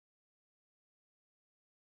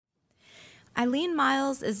Eileen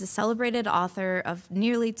Myles is a celebrated author of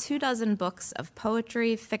nearly 24 books of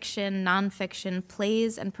poetry, fiction, nonfiction,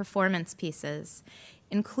 plays, and performance pieces,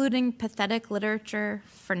 including pathetic literature,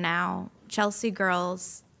 For Now, Chelsea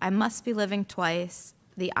Girls, I Must Be Living Twice,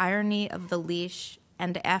 The Irony of the Leash,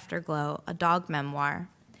 and Afterglow, a dog memoir.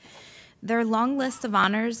 Their long list of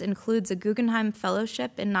honors includes a Guggenheim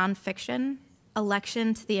Fellowship in nonfiction,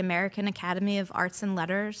 election to the American Academy of Arts and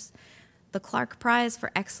Letters, the Clark Prize for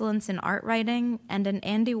Excellence in Art Writing, and an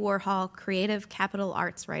Andy Warhol Creative Capital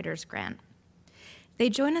Arts Writers Grant. They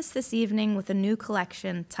join us this evening with a new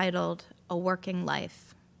collection titled A Working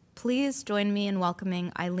Life. Please join me in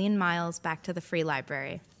welcoming Eileen Myles back to the Free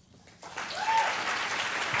Library.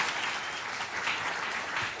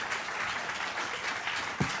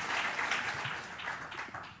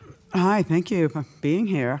 Hi, thank you for being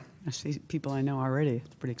here. I see people I know already.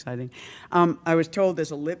 It's pretty exciting. I was told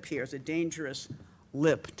there's a lip here. It's a dangerous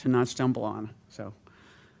lip to not stumble on. So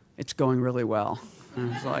it's going really well.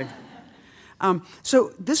 And it's like,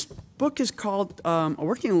 so this book is called A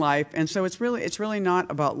Working Life, and so it's really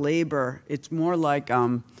not about labor. It's more like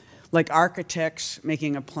architects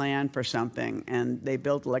making a plan for something, and they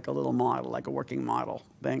build like a little model, like a working model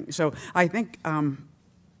thing. So I think,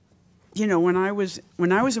 you know, when I was in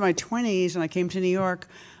my 20s and I came to New York,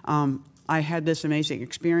 I had this amazing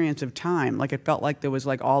experience of time. Like, it felt like there was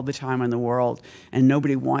like all the time in the world, and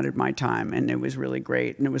nobody wanted my time, and it was really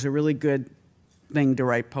great, and it was a really good thing to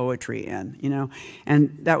write poetry in, you know.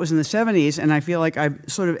 And that was in the 70s, and I feel like I've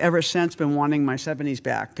sort of ever since been wanting my 70s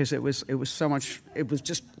back, because it was so much, it was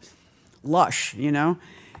just lush, you know.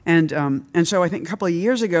 And so I think a couple of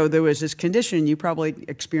years ago there was this condition, you probably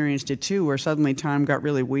experienced it too, where suddenly time got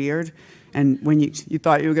really weird, and when you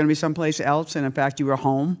thought you were going to be someplace else, and in fact you were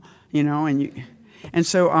home, you know. And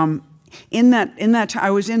so in that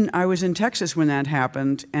time, I was in Texas when that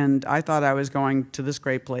happened, and I thought I was going to this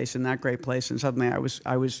great place and that great place, and suddenly I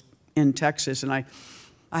was in Texas, and I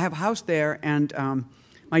have a house there, and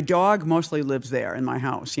my dog mostly lives there in my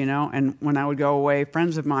house, you know, and when I would go away,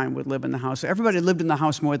 friends of mine would live in the house. So everybody lived in the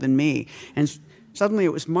house more than me. And suddenly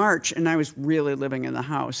it was March, and I was really living in the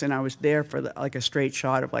house, and I was there for like a straight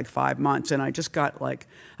shot of like 5 months, and I just got like,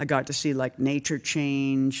 I got to see like nature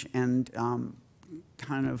change, and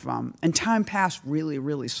and time passed really,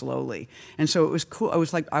 really slowly. And so it was cool.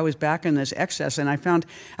 I was back in this excess, and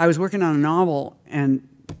I was working on a novel, and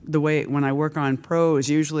the way, when I work on prose,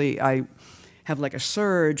 usually I have like a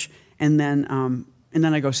surge, and then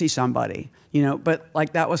I go see somebody, you know, but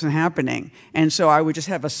like that wasn't happening. And so I would just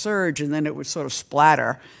have a surge, and then it would sort of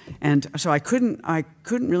splatter. And so I couldn't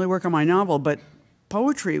really work on my novel, but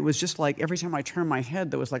poetry was just like, every time I turned my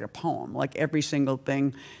head, there was like a poem. Like every single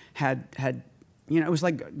thing had, you know, it was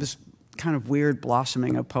like this kind of weird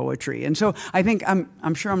blossoming of poetry. And so I think,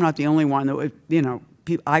 I'm sure I'm not the only one that, you know,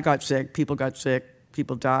 I got sick, people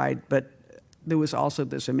died, but there was also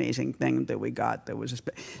this amazing thing that we got.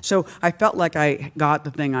 So I felt like I got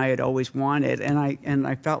the thing I had always wanted, and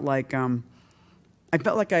I felt like I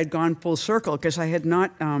had gone full circle, because I had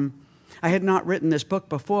not written this book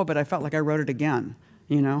before, but I felt like I wrote it again.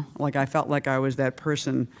 You know, like I felt like I was that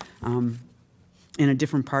person in a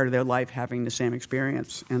different part of their life having the same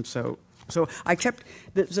experience, and so I kept,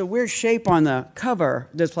 there's a weird shape on the cover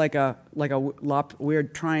that's like a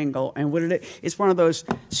weird triangle, and it's one of those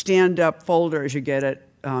stand-up folders you get at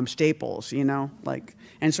Staples, you know, like,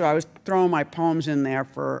 and so I was throwing my poems in there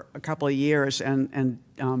for a couple of years, and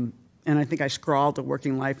I think I scrawled A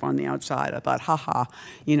Working Life on the outside. I thought, haha,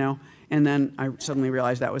 you know, and then I suddenly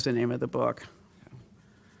realized that was the name of the book.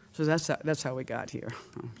 So that's how we got here.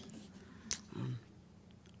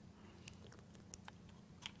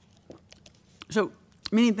 So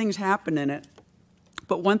many things happen in it,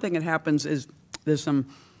 but one thing that happens is there's some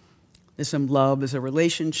love, there's a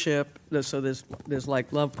relationship. There's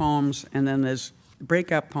like love poems, and then there's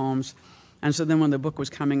breakup poems. And so then when the book was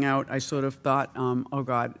coming out, I sort of thought, oh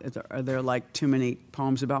God, are there like too many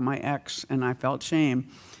poems about my ex? And I felt shame.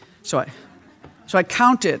 So I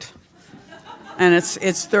counted, and it's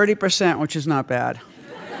 30%, which is not bad,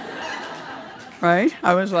 right?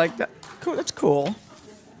 I was like, that's cool.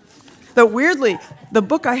 Though weirdly, the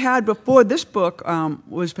book I had before this book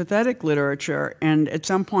was pathetic literature, and at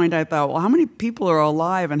some point I thought, well, how many people are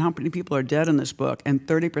alive and how many people are dead in this book? And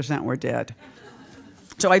 30% were dead.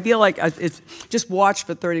 So I feel like it's just watch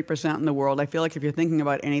for 30% in the world. I feel like if you're thinking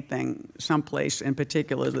about anything, someplace in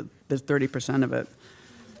particular, that there's 30% of it.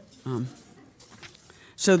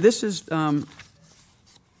 So this is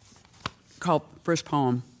called First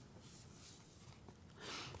Poem.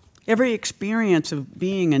 Every experience of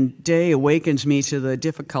being and day awakens me to the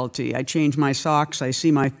difficulty. I change my socks, I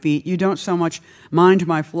see my feet. You don't so much mind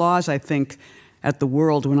my flaws, I think, at the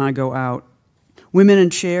world when I go out. Women in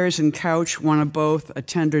chairs and couch, one of both, a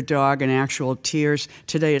tender dog and actual tears.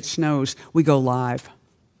 Today it snows, we go live.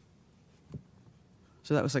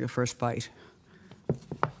 So that was like a first fight.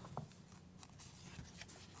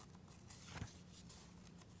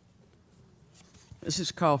 This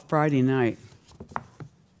is called Friday Night.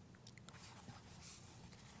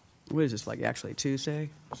 What is this, like actually Tuesday?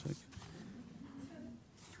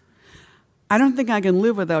 I don't think I can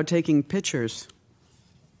live without taking pictures.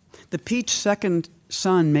 The peach second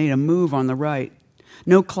sun made a move on the right.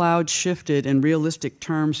 No clouds shifted and realistic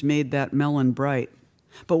terms made that melon bright.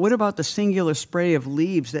 But what about the singular spray of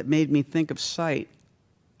leaves that made me think of sight?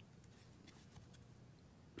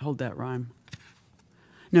 Hold that rhyme.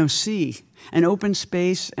 No, see, an open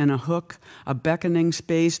space and a hook, a beckoning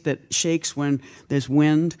space that shakes when there's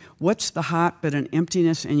wind. What's the heart but an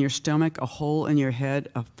emptiness in your stomach, a hole in your head,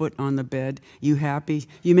 a foot on the bed? You happy?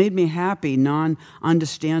 You made me happy,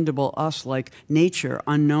 non-understandable us like nature,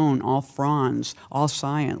 unknown, all fronds, all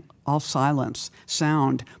silence,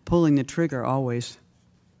 sound, pulling the trigger always.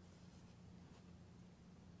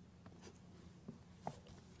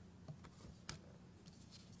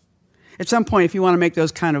 At some point, if you want to make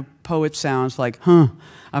those kind of poet sounds like, huh,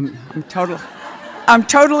 I'm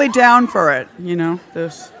totally down for it, you know.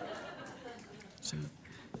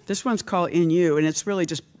 This one's called In You, and it's really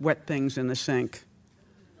just wet things in the sink.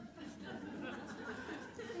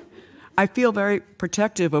 I feel very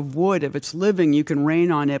protective of wood. If it's living, you can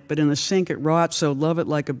rain on it, but in the sink it rots, so love it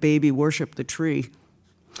like a baby, worship the tree.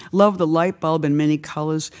 Love the light bulb in many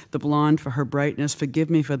colors, the blonde for her brightness. Forgive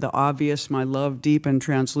me for the obvious, my love deep and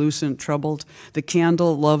translucent, troubled. The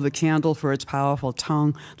candle, love the candle for its powerful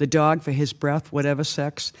tongue. The dog for his breath, whatever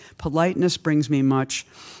sex. Politeness brings me much.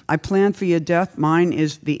 I plan for your death. Mine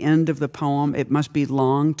is the end of the poem. It must be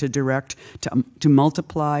long to direct, to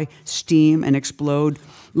multiply, steam, and explode.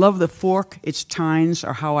 Love the fork, its tines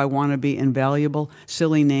are how I want to be invaluable.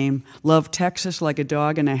 Silly name. Love Texas like a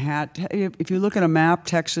dog in a hat. If you look at a map,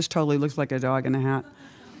 Texas totally looks like a dog in a hat.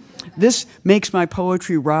 This makes my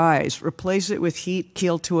poetry rise. Replace it with heat.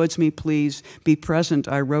 Keel towards me, please. Be present.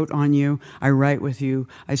 I wrote on you. I write with you.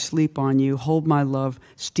 I sleep on you. Hold my love.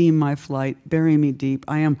 Steam my flight. Bury me deep.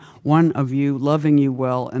 I am one of you, loving you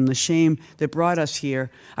well, and the shame that brought us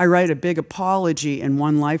here. I write a big apology in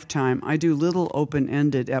one lifetime. I do little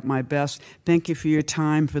open-ended at my best. Thank you for your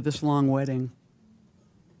time for this long wedding.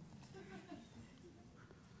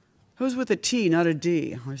 Who's with a T, not a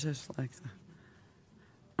D? Or is this like that?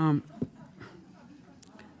 And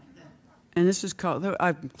this is called,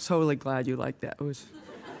 I'm totally glad you like that.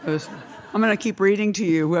 I'm going to keep reading to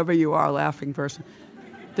you, whoever you are, laughing person.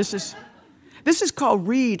 This is called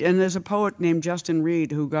Read, and there's a poet named Justin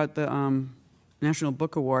Reed who got the National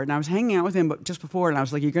Book Award. And I was hanging out with him just before, and I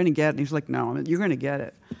was like, you're going to get it? And he was like, no, you're going to get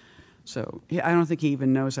it. So I don't think he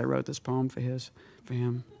even knows I wrote this poem for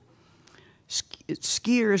him.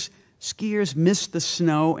 Skiers miss the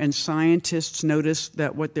snow, and scientists notice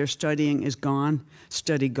that what they're studying is gone.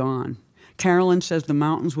 Study gone. Carolyn says the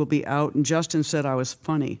mountains will be out, and Justin said I was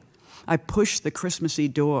funny. I push the Christmassy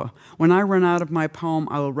door. When I run out of my poem,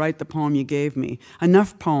 I will write the poem you gave me.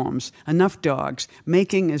 Enough poems, enough dogs.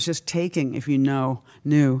 Making is just taking, if you know.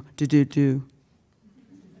 New, do.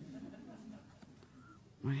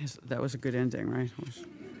 That was a good ending, right?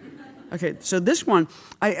 Okay, so this one,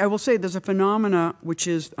 I will say there's a phenomena which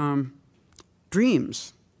is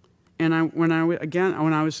dreams. And when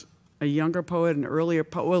I was a younger poet, an earlier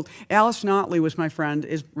poet, well, Alice Notley was my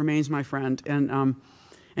friend, remains my friend,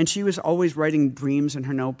 and she was always writing dreams in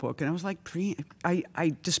her notebook. And I was like,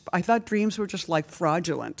 I thought dreams were just like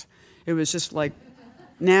fraudulent. It was just like,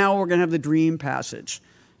 now we're gonna have the dream passage,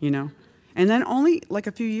 you know? And then only like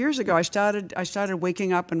a few years ago, I started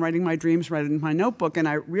waking up and writing my dreams right in my notebook, and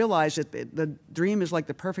I realized that the dream is like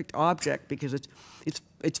the perfect object because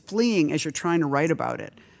it's fleeing as you're trying to write about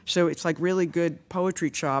it. So it's like really good poetry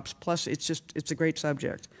chops. Plus, it's a great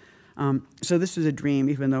subject. So this is a dream,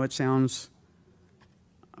 even though it sounds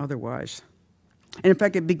otherwise. And in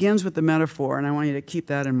fact, it begins with the metaphor, and I want you to keep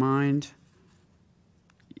that in mind.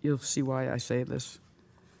 You'll see why I say this.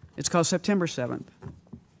 It's called September 7th.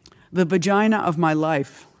 The vagina of my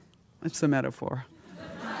life, that's the metaphor,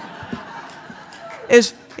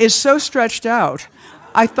 is so stretched out.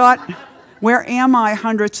 I thought Where am I?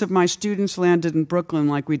 Hundreds of my students landed in Brooklyn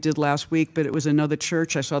like we did last week, but it was another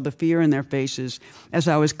church. I saw the fear in their faces as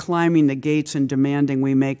I was climbing the gates and demanding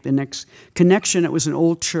we make the next connection. It was an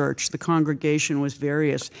old church. The congregation was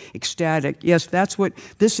various, ecstatic. Yes, that's what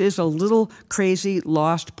this is, a little crazy,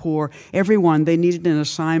 lost, poor. Everyone, they needed an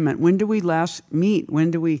assignment. When do we last meet? When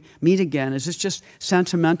do we meet again? Is this just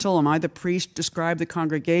sentimental? Am I the priest? Describe the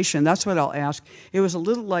congregation. That's what I'll ask. It was a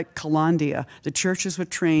little like Calandia. The churches were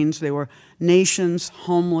trains. They were nations,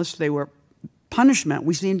 homeless, they were punishment.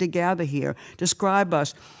 We seem to gather here. Describe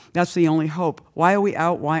us. That's the only hope. Why are we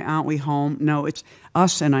out? Why aren't we home? No, it's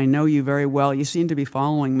us, and I know you very well. You seem to be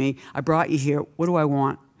following me. I brought you here. What do I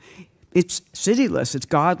want? It's cityless, it's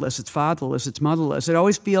godless, it's fatherless, it's motherless. It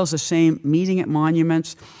always feels the same, meeting at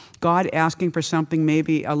monuments, God asking for something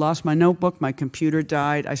maybe. I lost my notebook, my computer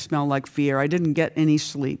died, I smell like fear. I didn't get any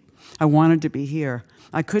sleep. I wanted to be here.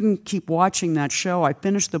 I couldn't keep watching that show. I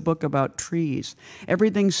finished the book about trees.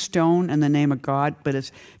 Everything's stone in the name of God, but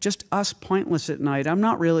it's just us pointless at night. I'm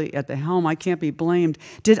not really at the helm. I can't be blamed.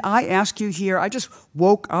 Did I ask you here? I just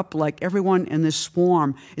woke up like everyone in this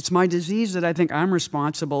swarm. It's my disease that I think I'm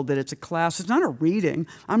responsible, that it's a class. It's not a reading.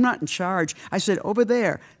 I'm not in charge. I said, over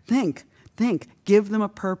there, think. Give them a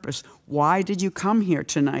purpose. Why did you come here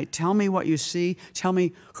tonight? Tell me what you see. Tell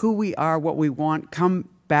me who we are, what we want. Come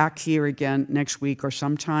back here again next week or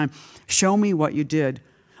sometime. Show me what you did.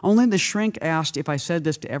 Only the shrink asked if I said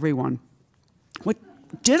this to everyone. What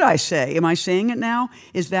did I say? Am I saying it now?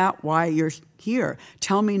 Is that why you're here?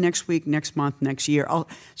 Tell me next week, next month, next year. I'll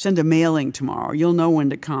send a mailing tomorrow. You'll know when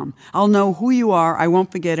to come. I'll know who you are. I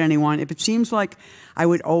won't forget anyone. If it seems like I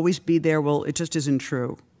would always be there, well, it just isn't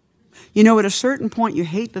true. You know, at a certain point, you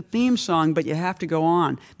hate the theme song, but you have to go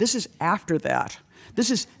on. This is after that. This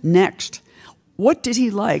is next. What did he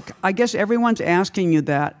like? I guess everyone's asking you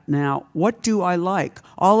that now. What do I like?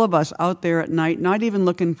 All of us out there at night, not even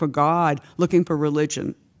looking for God, looking for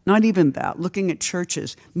religion. Not even that. Looking at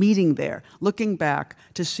churches, meeting there, looking back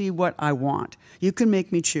to see what I want. You can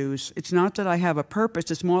make me choose. It's not that I have a purpose.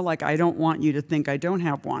 It's more like I don't want you to think I don't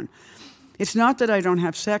have one. It's not that I don't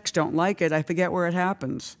have sex, don't like it. I forget where it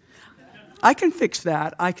happens. I can fix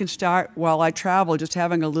that. I can start while I travel just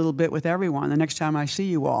having a little bit with everyone the next time I see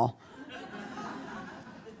you all.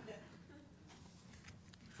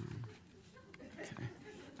 Okay.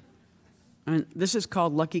 And this is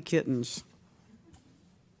called Lucky Kittens.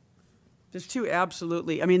 There's two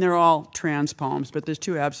absolutely, I mean, they're all trans poems, but there's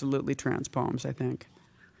two absolutely trans poems, I think.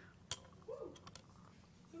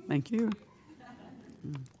 Thank you.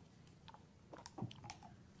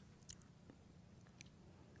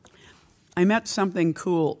 I met something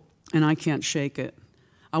cool, and I can't shake it.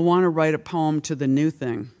 I want to write a poem to the new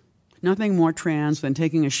thing. Nothing more trans than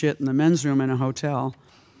taking a shit in the men's room in a hotel.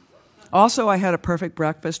 Also, I had a perfect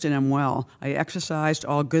breakfast and am well. I exercised,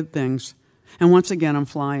 all good things. And once again, I'm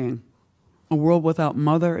flying. A world without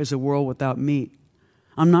mother is a world without meat.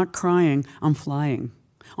 I'm not crying, I'm flying.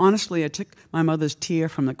 Honestly, I took my mother's tear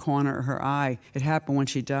from the corner of her eye. It happened when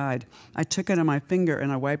she died. I took it on my finger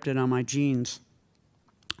and I wiped it on my jeans.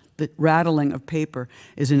 The rattling of paper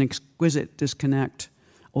is an exquisite disconnect.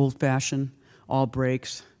 Old-fashioned, all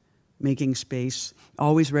breaks, making space,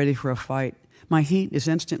 always ready for a fight. My heat is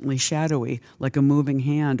instantly shadowy, like a moving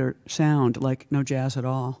hand, or sound, like no jazz at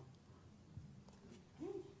all.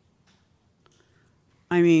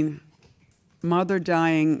 I mean, mother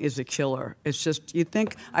dying is a killer. It's just, you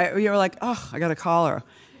think, you're like, oh, I got to call her.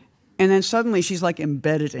 And then suddenly she's like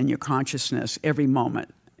embedded in your consciousness every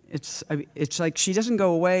moment. It's like she doesn't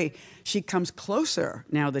go away. She comes closer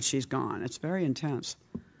now that she's gone. It's very intense.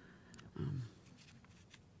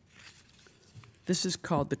 This is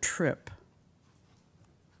called The Trip.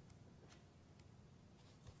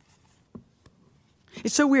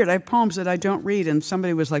 It's so weird. I have poems that I don't read, and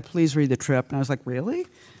somebody was like, please read The Trip. And I was like, really?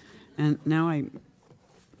 And now I'm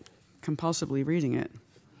compulsively reading it.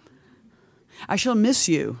 I shall miss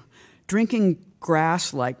you, drinking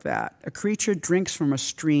grass like that. A creature drinks from a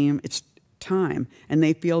stream, it's time, and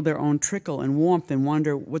they feel their own trickle and warmth and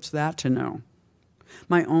wonder, what's that to know?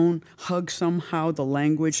 My own hug somehow, the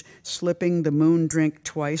language, slipping the moon drink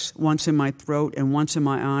twice, once in my throat and once in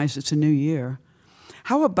my eyes. It's a new year.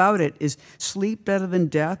 How about it? Is sleep better than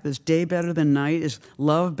death? Is day better than night? Is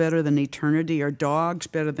love better than eternity? Are dogs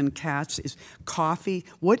better than cats? Is coffee?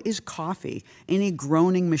 What is coffee? Any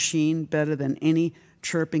groaning machine better than any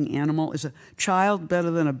chirping animal? Is a child better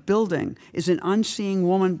than a building? Is an unseeing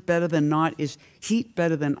woman better than not? Is heat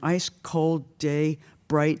better than ice cold day?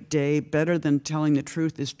 bright day, better than telling the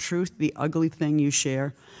truth? Is truth the ugly thing you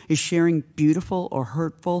share? Is sharing beautiful or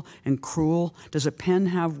hurtful and cruel? Does a pen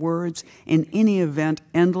have words? In any event,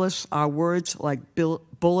 endless are words like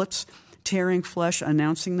bullets, tearing flesh,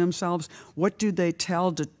 announcing themselves. What do they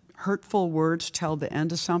tell? Do hurtful words tell the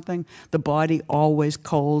end of something? The body always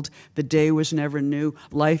cold. The day was never new.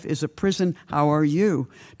 Life is a prison. How are you?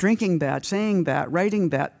 Drinking that, saying that, writing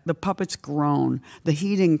that. The puppets groan. The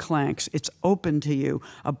heating clanks. It's open to you.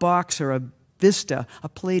 A box or a vista. A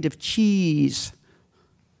plate of cheese.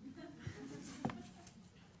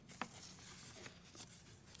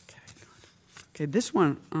 Okay, this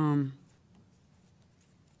one.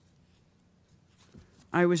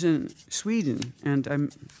 I was in Sweden, and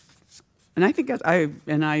I think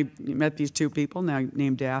I met these two people now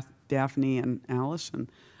named Daphne and Alice, and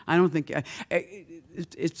I don't think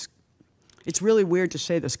it's really weird to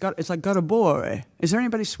say this. It's like Göteborg. Is there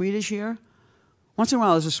anybody Swedish here? Once in a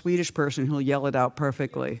while, there's a Swedish person who'll yell it out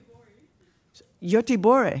perfectly.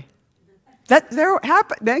 Göteborg. That there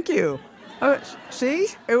happened. Thank you. See,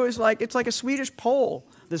 it's like a Swedish poll.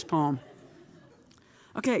 This poem.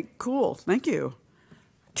 Okay, cool. Thank you.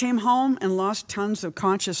 Came home and lost tons of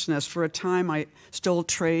consciousness. For a time, I stole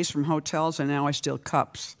trays from hotels, and now I steal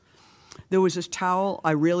cups. There was this towel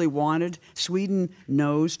I really wanted. Sweden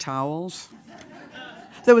knows towels.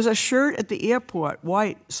 There was a shirt at the airport,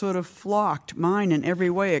 white, sort of flocked, mine in every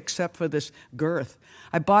way except for this girth.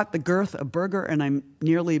 I bought the girth a burger, and I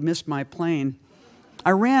nearly missed my plane. I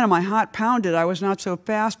ran and my heart pounded. I was not so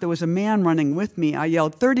fast. There was a man running with me. I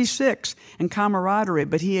yelled 36 in camaraderie,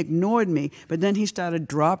 but he ignored me. But then he started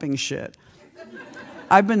dropping shit.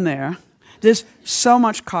 I've been there. There's so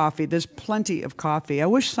much coffee. There's plenty of coffee. I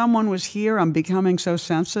wish someone was here. I'm becoming so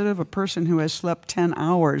sensitive. A person who has slept 10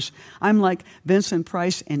 hours. I'm like Vincent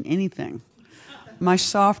Price in anything. My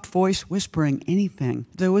soft voice whispering anything.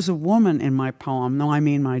 There was a woman in my poem, no, I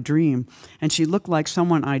mean my dream, and she looked like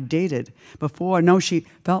someone I dated before. No, she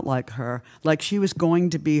felt like her, like she was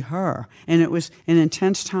going to be her, and it was an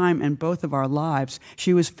intense time in both of our lives.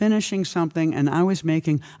 She was finishing something, and I was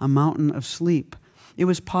making a mountain of sleep. It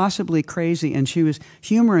was possibly crazy, and she was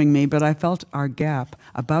humoring me, but I felt our gap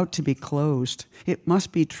about to be closed. It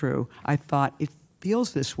must be true, I thought. It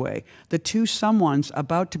feels this way. The two someones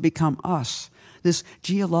about to become us. This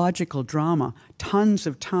geological drama, tons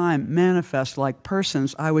of time manifest like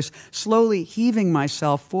persons. I was slowly heaving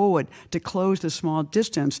myself forward to close the small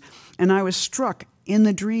distance, and I was struck in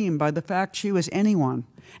the dream by the fact she was anyone.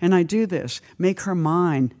 And I do this, make her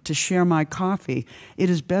mine, to share my coffee. It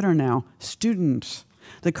is better now. Students,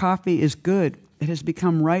 the coffee is good. It has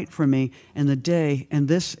become right for me in the day, and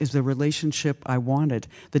this is the relationship I wanted.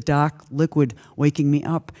 The dark liquid waking me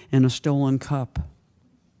up in a stolen cup.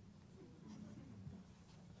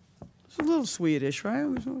 It's a little Swedish, right?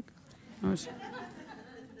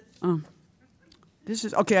 This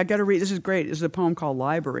is, okay, I got to read. This is great. This is a poem called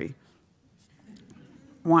Library.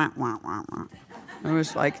 Wah, wah, wah, wah. I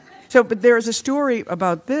was like, so, but there's a story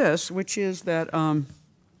about this, which is that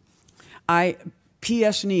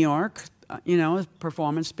PS New York,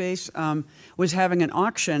 performance space, was having an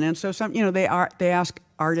auction, and so they ask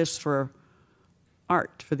artists for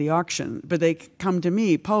art for the auction, but they come to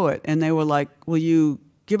me, poet, and they were like, will you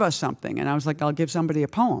give us something? And I was like, I'll give somebody a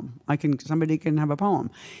poem. Somebody can have a poem.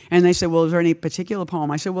 And they said, well, is there any particular poem?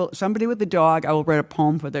 I said, well, somebody with a dog, I will write a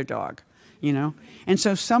poem for their dog, And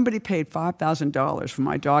so somebody paid $5,000 for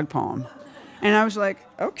my dog poem. And I was like,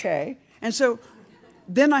 okay. And so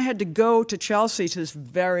then I had to go to Chelsea, to this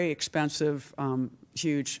very expensive,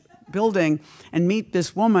 huge building, and meet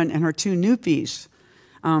this woman and her two newfies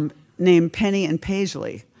named Penny and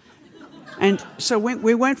Paisley. And so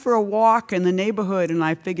we went for a walk in the neighborhood, and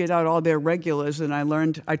I figured out all their regulars, and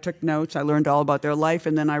I took notes, I learned all about their life,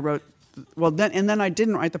 and then I wrote, then I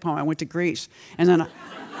didn't write the poem. I went to Greece. And then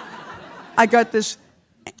I got this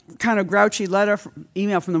kind of grouchy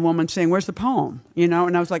email from the woman saying, where's the poem? And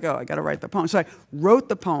I was like, oh, I got to write the poem. So I wrote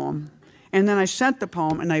the poem, and then I sent the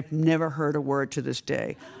poem, and I've never heard a word to this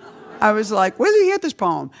day. I was like, where did you get this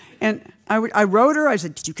poem? And I wrote her, I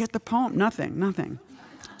said, did you get the poem? Nothing.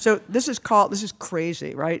 So this is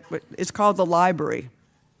crazy, right? But it's called The Library.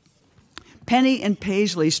 Penny and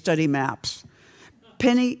Paisley study maps.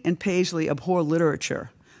 Penny and Paisley abhor literature.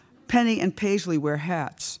 Penny and Paisley wear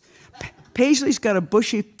hats. Paisley's got a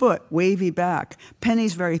bushy foot, wavy back.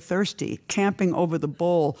 Penny's very thirsty, camping over the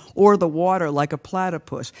bowl or the water like a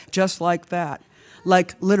platypus, just like that.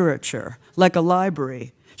 Like literature, like a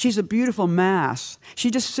library. She's a beautiful mass. She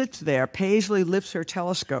just sits there. Paisley lifts her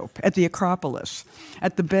telescope at the Acropolis,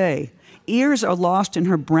 at the bay. Ears are lost in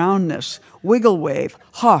her brownness. Wiggle wave,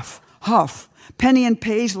 huff, huff. Penny and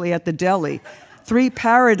Paisley at the deli. 3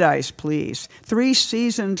 paradise, please. 3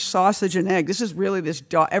 seasoned sausage and egg. This is really this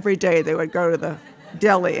dog. Every day they would go to the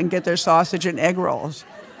deli and get their sausage and egg rolls.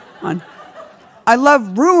 I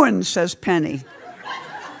love ruins, says Penny.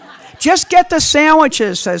 Just get the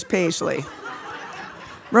sandwiches, says Paisley.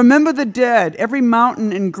 Remember the dead. Every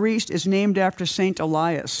mountain in Greece is named after Saint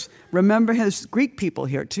Elias. Remember his Greek people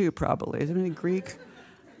here too, probably. Is there any Greek?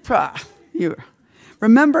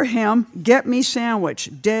 Remember him, get me sandwich,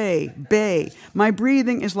 day, bay. My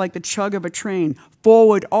breathing is like the chug of a train.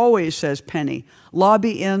 Forward always, says Penny.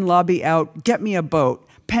 Lobby in, lobby out, get me a boat.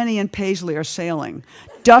 Penny and Paisley are sailing.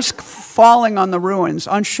 Dusk falling on the ruins,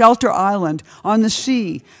 on Shelter Island, on the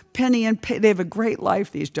sea. Penny and they have a great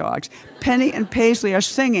life, these dogs. Penny and Paisley are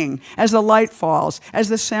singing as the light falls, as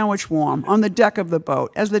the sandwich warm, on the deck of the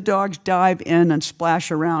boat, as the dogs dive in and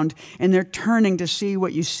splash around, and they're turning to see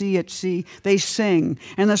what you see at sea. They sing,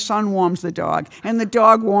 and the sun warms the dog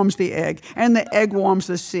warms the egg, and the egg warms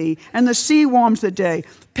the sea warms the day.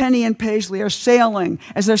 Penny and Paisley are sailing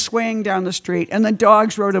as they're swaying down the street, and the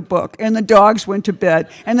dogs wrote a book, and the dogs went to bed,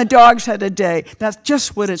 and the dogs had a day. That's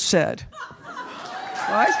just what it said.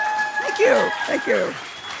 Right? Thank you.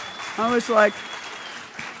 I was like,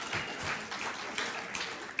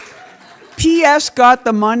 P.S. got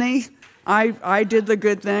the money. I did the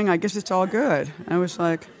good thing. I guess it's all good. I was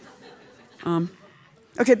like,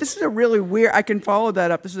 okay, this is a really weird, I can follow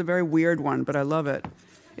that up. This is a very weird one, but I love it.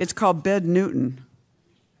 It's called Bed Newton,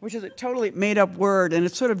 which is a totally made-up word, and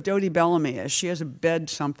it's sort of Dodie Bellamy-ish. She has a bed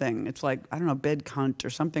something. It's like, I don't know, bed cunt or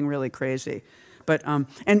something really crazy. But and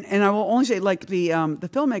I will only say, like, the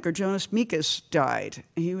filmmaker Jonas Mekas died.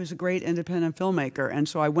 He was a great independent filmmaker, and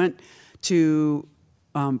so I went to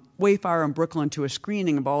Wayfire in Brooklyn to a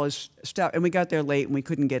screening of all his stuff, and we got there late and we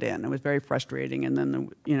couldn't get in. It was very frustrating, and then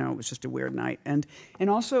it was just a weird night. And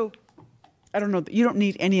also, I don't know, you don't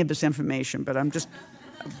need any of this information, but I'm just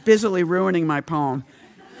busily ruining my poem.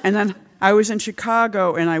 And then I was in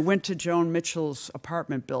Chicago, and I went to Joan Mitchell's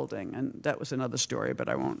apartment building, and that was another story, but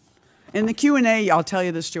I won't. In the Q&A, I'll tell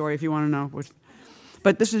you the story if you want to know.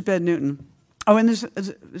 But this is Bed Newton. Oh, and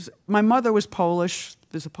my mother was Polish.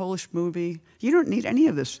 There's a Polish movie. You don't need any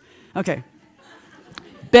of this. Okay.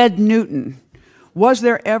 Bed Newton. Was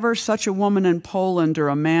there ever such a woman in Poland, or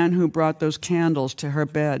a man who brought those candles to her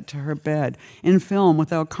bed, in film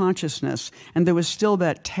without consciousness, and there was still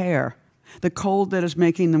that tear? The cold that is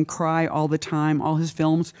making them cry all the time. All his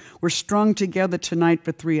films were strung together tonight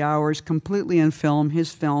for 3 hours, completely in film,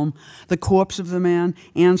 his film. The corpse of the man.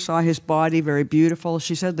 Anne saw his body, very beautiful.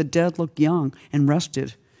 She said the dead looked young and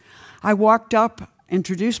rested. I walked up,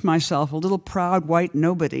 introduced myself, a little proud white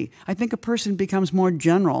nobody. I think a person becomes more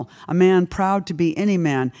general, a man proud to be any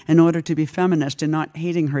man in order to be feminist and not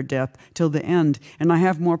hating her death till the end, and I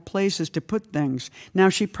have more places to put things. Now,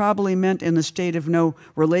 she probably meant in the state of no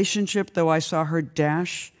relationship, though I saw her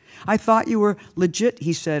dash. I thought you were legit,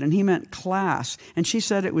 he said, and he meant class. And she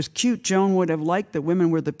said it was cute. Joan would have liked that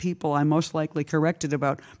women were the people I most likely corrected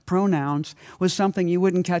about pronouns, was something you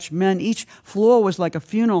wouldn't catch men. Each floor was like a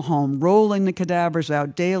funeral home, rolling the cadavers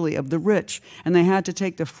out daily of the rich, and they had to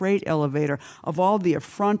take the freight elevator. Of all the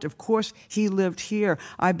affront, of course, he lived here.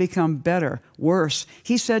 I become better, worse.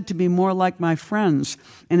 He said to be more like my friends,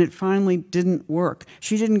 and it finally didn't work.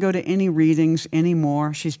 She didn't go to any readings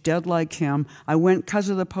anymore. She's dead like him. I went because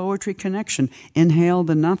of the poetry connection. Inhale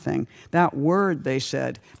the nothing. That word, they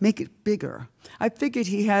said, make it bigger. I figured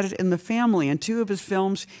he had it in the family. In 2 of his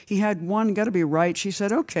films, he had one, got to be right. She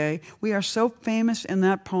said, okay, we are so famous in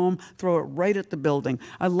that poem, throw it right at the building.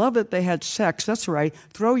 I love that they had sex. That's right.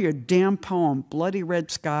 Throw your damn poem, bloody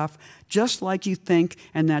red scarf, just like you think,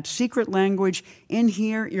 and that secret language. In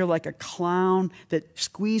here, you're like a clown that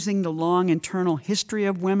squeezing the long internal history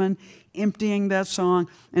of women, emptying that song.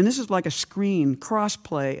 And this is like a screen,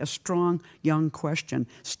 crossplay, a strong young question.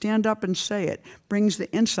 Stand up and say it. Brings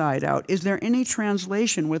the inside out. Is there any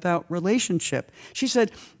translation without relationship? She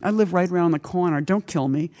said, I live right around the corner. Don't kill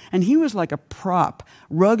me. And he was like a prop,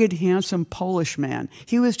 rugged, handsome Polish man.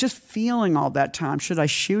 He was just feeling all that time. Should I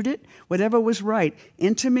shoot it? Whatever was right.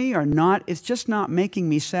 Into me or not? It's just not making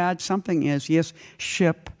me sad. Something is. Yes,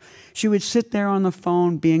 ship. She would sit there on the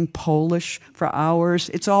phone being Polish for hours.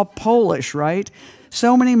 It's all Polish, right?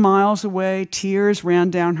 So many miles away, tears ran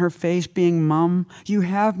down her face being mum. You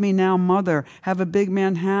have me now, mother. Have a big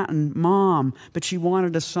Manhattan, mom. But she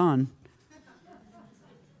wanted a son.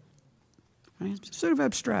 Right? It's sort of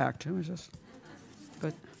abstract. It was just,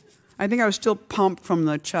 but I think I was still pumped from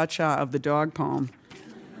the cha-cha of the dog poem.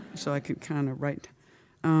 So I could kind of write.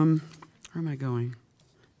 Where am I going?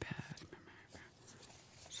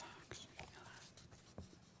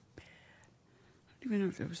 even know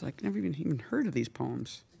if it was like, never even heard of these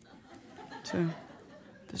poems. So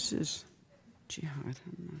this is Jihad.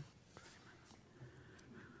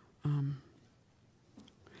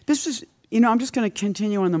 This is, I'm just going to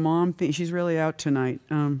continue on the mom thing. She's really out tonight.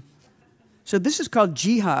 So this is called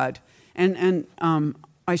Jihad, and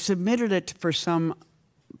I submitted it for some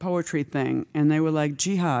poetry thing, and they were like,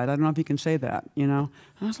 Jihad, I don't know if you can say that, And I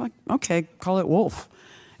was like, okay, call it Wolf.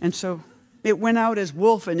 And so it went out as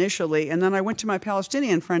Wolf initially, and then I went to my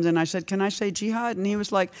Palestinian friend and I said, can I say Jihad? And he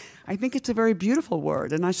was like, I think it's a very beautiful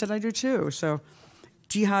word. And I said, I do too. So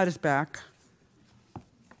Jihad is back.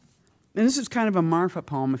 And this is kind of a Marfa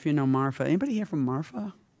poem, if you know Marfa. Anybody here from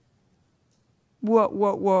Marfa?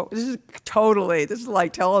 Whoa. This is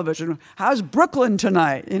like television. How's Brooklyn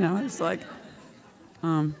tonight? It's like,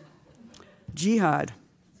 Jihad.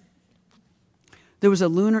 There was a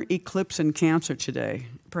lunar eclipse in Cancer today.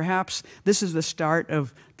 Perhaps this is the start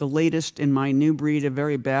of the latest in my new breed of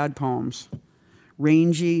very bad poems.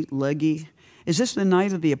 Rangy, leggy. Is this the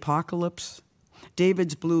night of the apocalypse?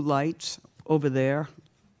 David's blue lights over there.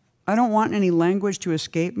 I don't want any language to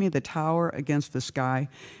escape me, the tower against the sky,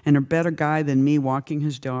 and a better guy than me walking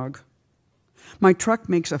his dog. My truck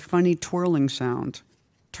makes a funny twirling sound.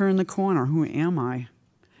 Turn the corner, who am I?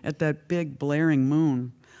 At that big blaring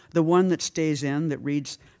moon. The one that stays in, that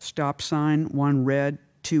reads stop sign, one red,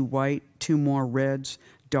 two white, two more reds,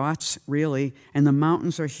 dots, really, and the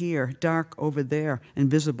mountains are here, dark over there,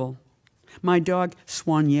 invisible. My dog,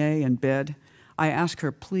 Soigné, in bed. I ask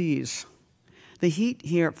her, please. The heat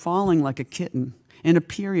here falling like a kitten. In a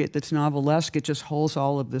period that's novelesque, it just holds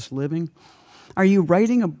all of this living. Are you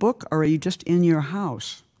writing a book, or are you just in your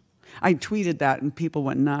house? I tweeted that, and people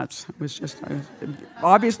went nuts. It was just,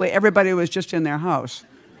 obviously, everybody was just in their house.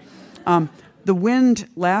 The wind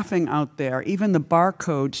laughing out there, even the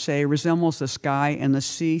barcodes say, resembles the sky and the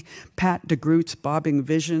sea. Pat de Groot's bobbing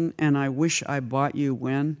vision, and I wish I bought you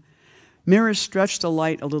when. Mirrors stretch the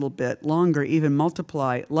light a little bit, longer, even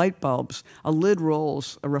multiply. Light bulbs, a lid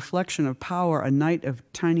rolls, a reflection of power, a night of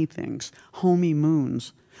tiny things, homey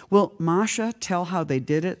moons. Will Masha tell how they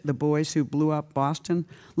did it, the boys who blew up Boston,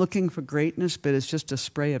 looking for greatness, but it's just a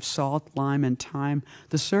spray of salt, lime, and thyme,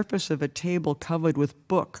 the surface of a table covered with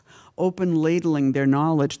book, open ladling their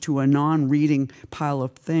knowledge to a non-reading pile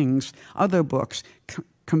of things, other books,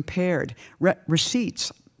 compared,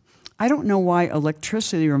 receipts. I don't know why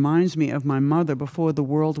electricity reminds me of my mother before the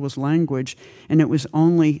world was language, and it was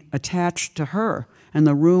only attached to her, and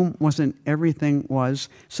the room wasn't everything was,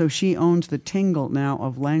 so she owns the tingle now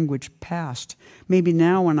of language past. Maybe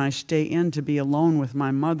now when I stay in to be alone with my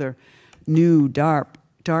mother, new, dark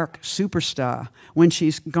superstar, when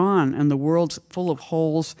she's gone and the world's full of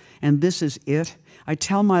holes, and this is it, I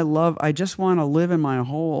tell my love I just want to live in my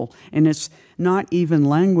hole, and it's not even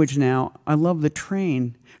language now. I love the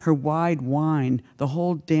train, her wide whine, the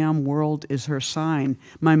whole damn world is her sign.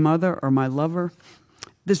 My mother or my lover,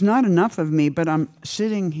 there's not enough of me, but I'm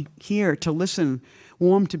sitting here to listen,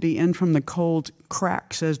 warm to be in from the cold.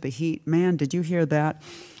 Crack, says the heat. Man, did you hear that?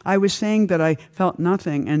 I was saying that I felt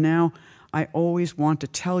nothing, and now I always want to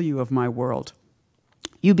tell you of my world.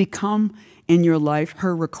 You become, in your life,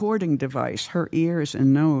 her recording device, her ears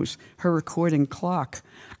and nose, her recording clock.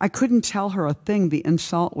 I couldn't tell her a thing. The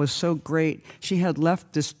insult was so great. She had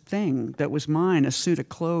left this thing that was mine, a suit of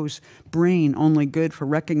clothes, brain only good for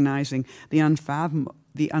recognizing the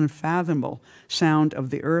unfathomable sound of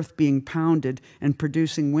the earth being pounded and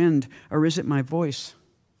producing wind, or is it my voice?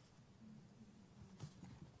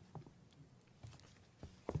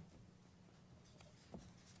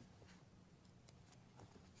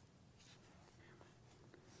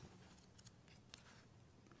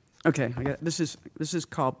 Okay, this is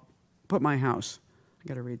called Put My House. I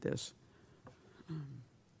got to read this.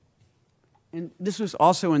 And this was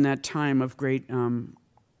also in that time of great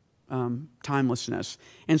timelessness.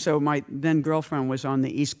 And so my then girlfriend was on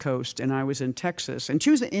the East Coast, and I was in Texas, and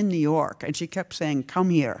she was in New York, and she kept saying,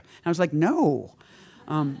 "Come here." And I was like, "No."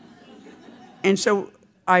 And so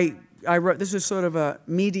I wrote. This is sort of a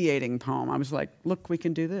mediating poem. I was like, "Look, we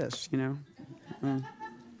can do this,"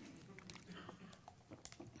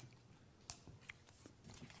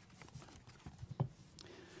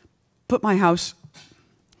 Put my house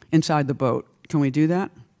inside the boat. Can we do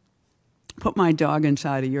that? Put my dog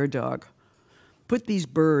inside of your dog. Put these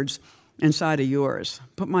birds inside of yours.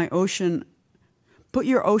 Put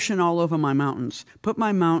your ocean all over my mountains. Put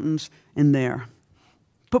my mountains in there.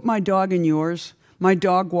 Put my dog in yours. My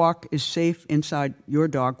dog walk is safe inside your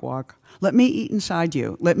dog walk. Let me eat inside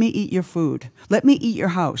you. Let me eat your food. Let me eat your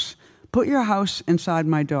house. Put your house inside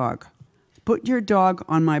my dog. Put your dog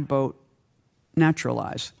on my boat.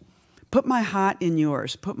 Naturalize. Put my heart in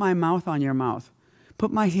yours. Put my mouth on your mouth.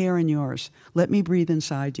 Put my hair in yours. Let me breathe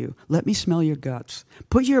inside you. Let me smell your guts.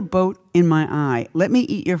 Put your boat in my eye. Let me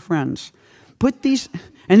eat your friends. Put these,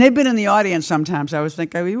 and they've been in the audience sometimes. I was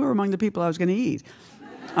thinking, you were among the people I was going to eat.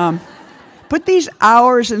 Put these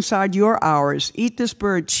hours inside your hours. Eat this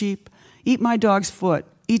bird cheap. Eat my dog's foot.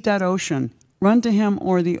 Eat that ocean. Run to him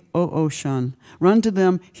or the ocean. Run to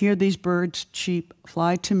them. Hear these birds cheep.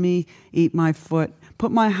 Fly to me. Eat my foot.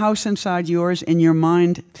 Put my house inside yours. In your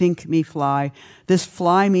mind, think me fly. This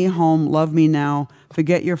fly me home. Love me now.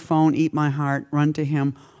 Forget your phone. Eat my heart. Run to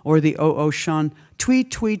him or the ocean.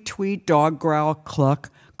 Tweet, tweet, tweet. Dog growl.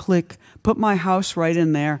 Cluck. Click. Put my house right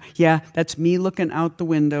in there. Yeah, that's me looking out the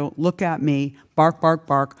window. Look at me. Bark, bark,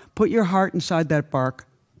 bark. Put your heart inside that bark.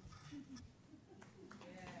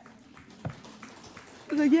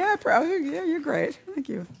 I was like, yeah, yeah, you're great. Thank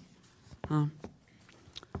you. I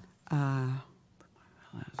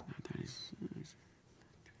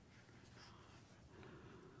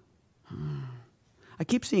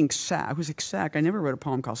keep seeing sack. I was like, sack. I never wrote a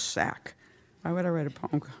poem called Sack. Why would I write a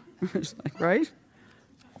poem? It's like, right?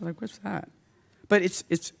 Like, what's that? But it's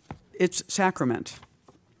sacrament.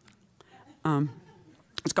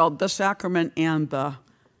 It's called The Sacrament, and the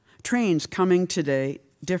train's coming today,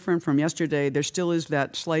 different from yesterday. There still is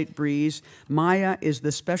that slight breeze. Maya is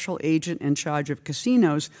the special agent in charge of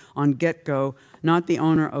casinos on Get-Go, not the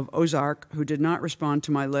owner of Ozark, who did not respond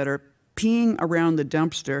to my letter, peeing around the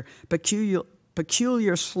dumpster,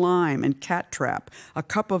 peculiar slime and cat trap, a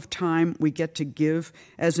cup of time we get to give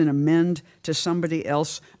as an amend to somebody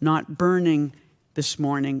else not burning this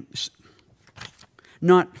morning,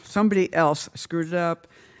 not somebody else, screwed it up,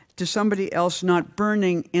 to somebody else not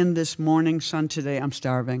burning in this morning sun today. I'm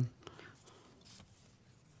starving.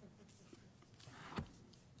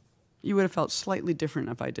 You would have felt slightly different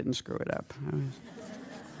if I didn't screw it up.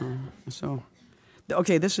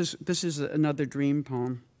 Okay, this is another dream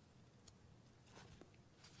poem.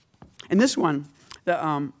 And this one,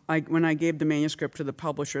 when I gave the manuscript to the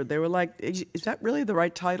publisher, they were like, is that really the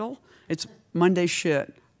right title? It's Monday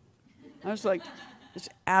Shit. I was like, it's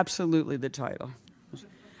absolutely the title.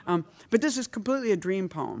 But this is completely a dream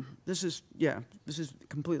poem. This is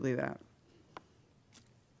completely that.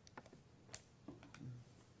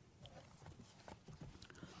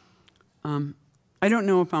 I don't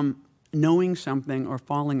know if I'm knowing something or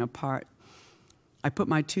falling apart. I put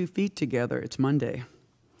my 2 feet together. It's Monday.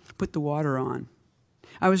 Put the water on.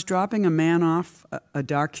 I was dropping a man off, a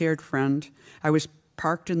dark-haired friend. I was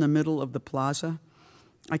parked in the middle of the plaza.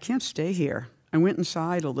 I can't stay here. I went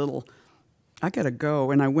inside a little. I gotta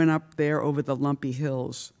go, and I went up there over the lumpy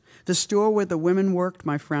hills. The store where the women worked,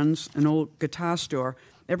 my friends, an old guitar store.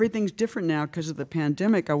 Everything's different now because of the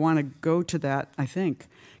pandemic. I want to go to that, I think.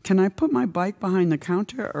 Can I put my bike behind the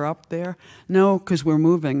counter or up there? No, because we're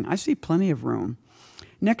moving. I see plenty of room.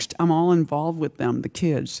 Next, I'm all involved with them, the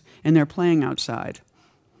kids, and they're playing outside.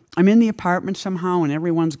 I'm in the apartment somehow, and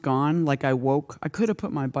everyone's gone, like I woke. I could have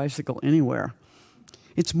put my bicycle anywhere.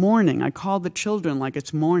 It's morning. I called the children like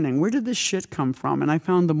it's morning. Where did this shit come from? And I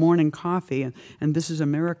found the morning coffee, and this is a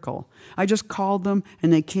miracle. I just called them,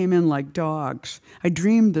 and they came in like dogs. I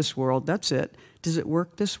dreamed this world. That's it. Does it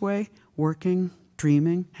work this way? Working,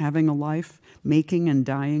 dreaming, having a life, making and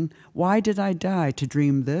dying. Why did I die to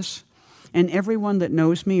dream this? And everyone that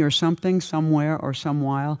knows me or something, somewhere or some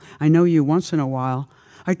while, I know you once in a while,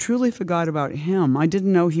 I truly forgot about him. I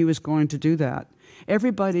didn't know he was going to do that.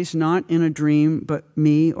 Everybody's not in a dream but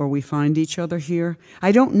me, or we find each other here.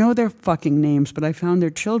 I don't know their fucking names, but I found their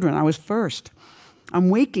children. I was first. I'm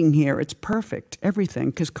waking here. It's perfect,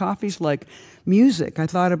 everything, because coffee's like music. I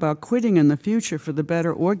thought about quitting in the future for the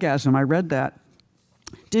better orgasm. I read that.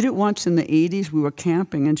 Did it once in the 80s. We were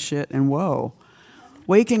camping and shit, and whoa.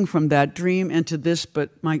 Waking from that dream into this,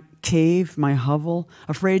 but my cave, my hovel,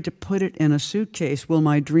 afraid to put it in a suitcase. Will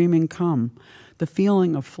my dreaming come? The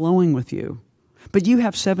feeling of flowing with you. But you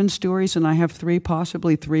have 7 stories and I have 3,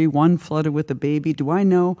 possibly 3, 1 flooded with a baby. Do I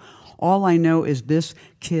know? All I know is this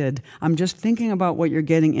kid. I'm just thinking about what you're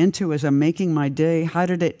getting into as I'm making my day. How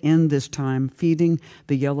did it end this time? Feeding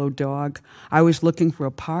the yellow dog. I was looking for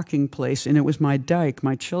a parking place and it was my dike,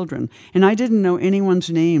 my children. And I didn't know anyone's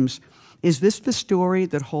names. Is this the story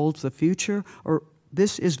that holds the future, or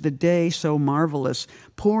this is the day so marvelous,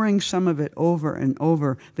 pouring some of it over and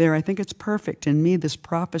over there? I think it's perfect. In me, this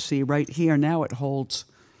prophecy right here, now it holds.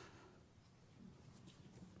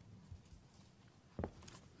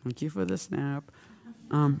 Thank you for the snap.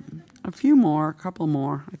 A few more, a couple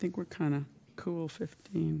more. I think we're kind of cool,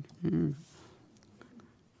 15.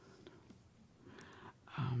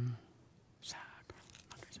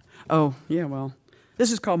 Oh, yeah, well.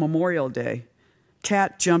 This is called Memorial Day.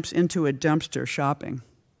 Cat jumps into a dumpster shopping.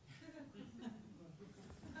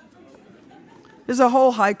 There's a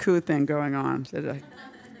whole haiku thing going on.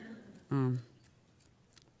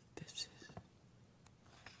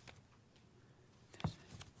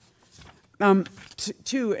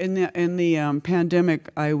 Too, in the pandemic,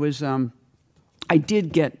 I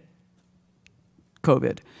did get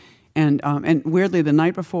COVID. And weirdly, the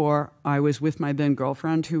night before, I was with my then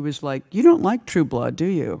girlfriend who was like, "You don't like True Blood, do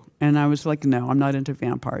you?" And I was like, "No, I'm not into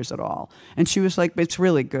vampires at all." And she was like, "It's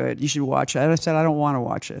really good. You should watch it." And I said, "I don't want to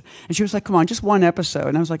watch it." And she was like, "Come on, just one episode."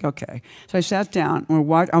 And I was like, "Okay." So I sat down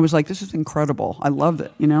and I was like, "This is incredible. I loved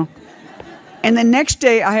it, you know?" And the next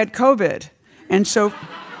day, I had COVID. And so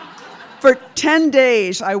for 10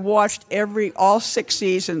 days, I watched all 6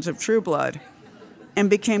 seasons of True Blood and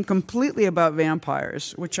became completely about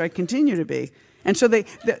vampires, which I continue to be. And so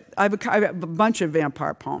I have a bunch of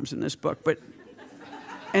vampire poems in this book,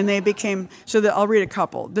 and they became, I'll read a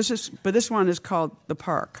couple. This one is called The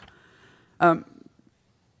Park.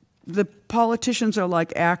 The politicians are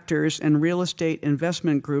like actors, and real estate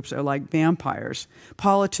investment groups are like vampires.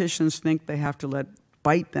 Politicians think they have to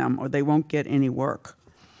bite them or they won't get any work.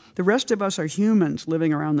 The rest of us are humans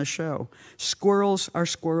living around the show. Squirrels are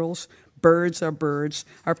squirrels. Birds are birds.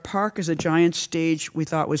 Our park is a giant stage we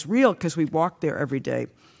thought was real because we walked there every day.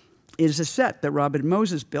 It is a set that Robin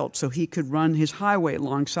Moses built so he could run his highway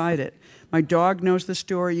alongside it. My dog knows the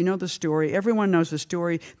story. You know the story. Everyone knows the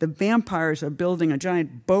story. The vampires are building a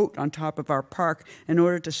giant boat on top of our park in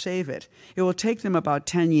order to save it. It will take them about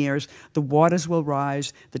 10 years. The waters will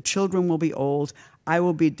rise. The children will be old. I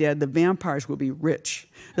will be dead. The vampires will be rich.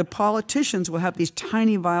 The politicians will have these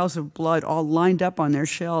tiny vials of blood all lined up on their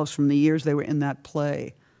shelves from the years they were in that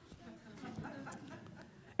play.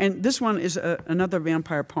 And this one is another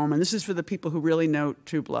vampire poem, and this is for the people who really know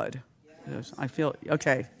True Blood. Yes, I feel,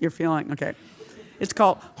 okay, you're feeling, okay. It's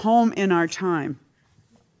called Home in Our Time.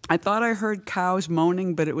 I thought I heard cows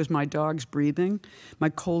moaning, but it was my dog's breathing. My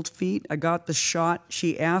cold feet, I got the shot.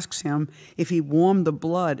 She asks him if he warmed the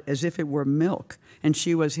blood as if it were milk, and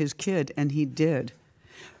she was his kid, and he did.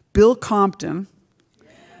 Bill Compton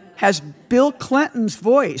has Bill Clinton's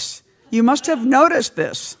voice. You must have noticed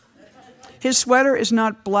this. His sweater is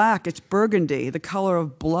not black, it's burgundy, the color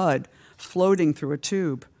of blood floating through a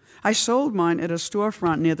tube. I sold mine at a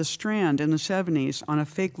storefront near the Strand in the 70s. On a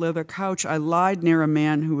fake leather couch, I lied near a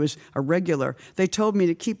man who was a regular. They told me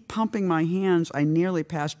to keep pumping my hands. I nearly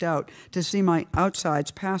passed out to see my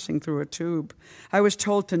outsides passing through a tube. I was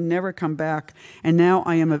told to never come back, and now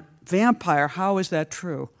I am a vampire. How is that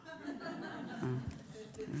true?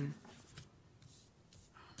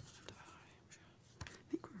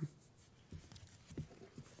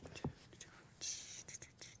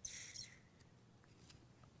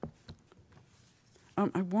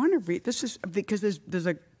 I want to read, this is because there's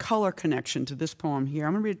a color connection to this poem here.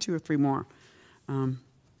 I'm going to read 2 or 3 more.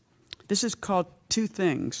 This is called Two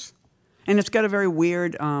Things. And it's got a very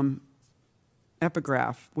weird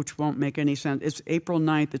epigraph, which won't make any sense. It's April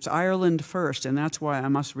 9th. It's Ireland first, and that's why I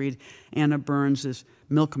must read Anna Burns's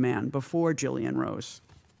Milkman before Gillian Rose.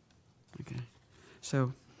 Okay.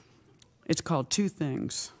 So it's called Two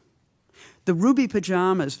Things. The ruby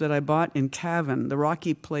pajamas that I bought in Cavan, the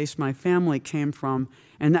rocky place my family came from,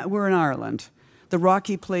 and that we're in Ireland. The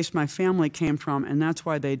rocky place my family came from, and that's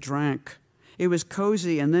why they drank. It was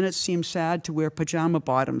cozy, and then it seemed sad to wear pajama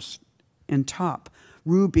bottoms and top,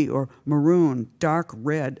 ruby or maroon, dark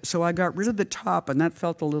red. So I got rid of the top, and that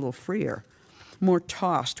felt a little freer, more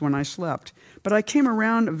tossed when I slept. But I came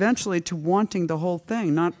around eventually to wanting the whole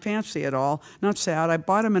thing, not fancy at all, not sad. I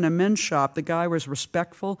bought them in a men's shop. The guy was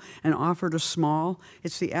respectful and offered a small.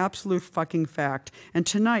 It's the absolute fucking fact. And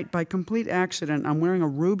tonight, by complete accident, I'm wearing a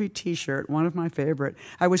ruby t-shirt, one of my favorite.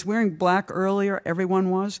 I was wearing black earlier,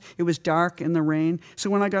 everyone was. It was dark in the rain.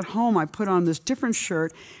 So when I got home, I put on this different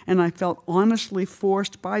shirt, and I felt honestly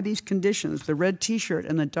forced by these conditions, the red t-shirt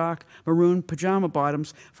and the dark maroon pajama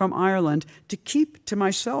bottoms from Ireland, to keep to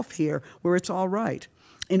myself here, where it's all right,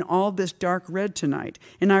 in all this dark red tonight.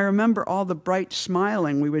 And I remember all the bright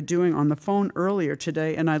smiling we were doing on the phone earlier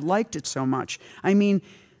today, and I liked it so much. I mean,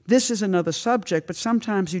 this is another subject, but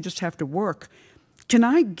sometimes you just have to work. Can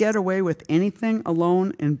I get away with anything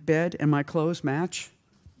alone in bed and my clothes match?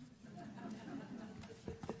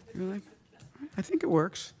 Really? I think it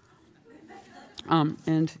works.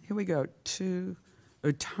 And here we go. To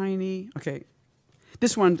a tiny, okay.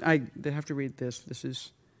 This one, I have to read this. This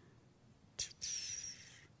is,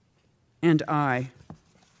 and I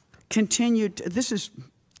continued, this is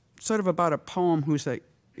sort of about a poem who's a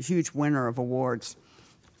huge winner of awards,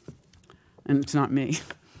 and it's not me.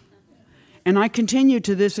 And I continue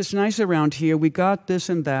to this, it's nice around here, we got this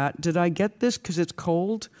and that. Did I get this because it's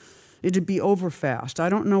cold? It'd be over fast. I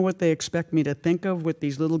don't know what they expect me to think of with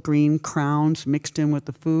these little green crowns mixed in with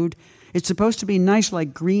the food. It's supposed to be nice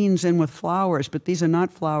like greens in with flowers, but these are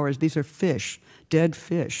not flowers, these are fish, dead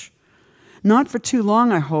fish. Not for too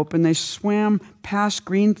long, I hope, and they swam past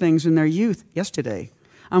green things in their youth yesterday.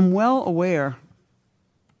 I'm well aware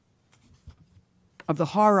of the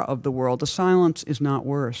horror of the world. The silence is not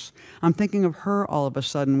worse. I'm thinking of her all of a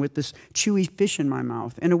sudden with this chewy fish in my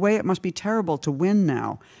mouth. In a way, it must be terrible to win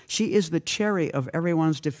now. She is the cherry of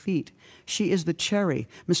everyone's defeat. She is the cherry.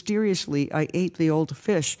 Mysteriously, I ate the old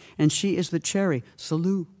fish, and she is the cherry.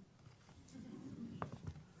 Salute.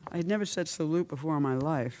 I had never said salute before in my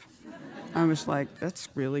life. I was like, that's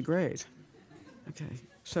really great. Okay,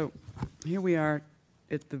 so here we are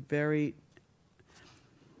at the very...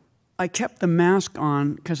 I kept the mask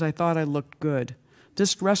on because I thought I looked good.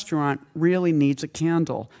 This restaurant really needs a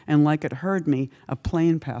candle, and like it heard me, a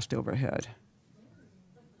plane passed overhead.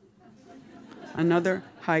 Another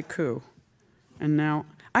haiku. And now,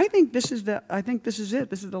 I think this is it.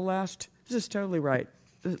 This is the last, this is totally right.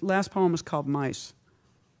 The last poem is called Mice.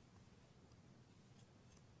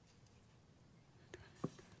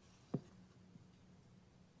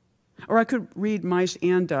 Or I could read Mice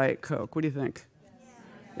and Diet Coke. What do you think?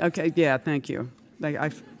 Okay, yeah, thank you.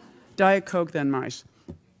 Diet Coke, then Mice.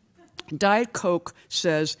 Diet Coke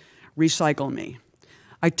says, recycle me.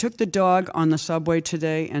 I took the dog on the subway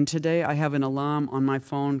today, and today I have an alarm on my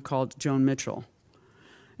phone called Joan Mitchell.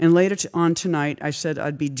 And later on tonight, I said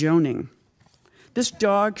I'd be Joaning. This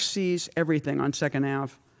dog sees everything on 2nd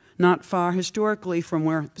Ave. Not far historically from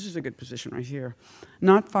where, this is a good position right here,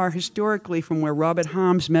 not far historically from where Robert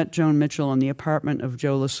Harms met Joan Mitchell in the apartment of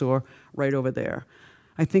Joe Lasore, right over there.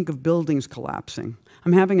 I think of buildings collapsing.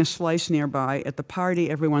 I'm having a slice nearby. At the party,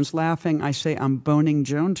 everyone's laughing. I say, I'm boning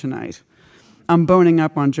Joan tonight. I'm boning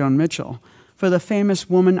up on Joan Mitchell. For the famous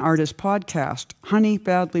Woman Artist podcast, Honey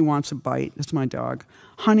badly wants a bite. That's my dog.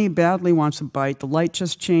 Honey badly wants a bite. The light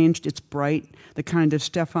just changed. It's bright. The kind of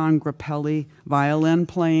Stefan Grappelli violin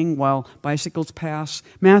playing while bicycles pass.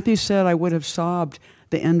 Matthew said I would have sobbed.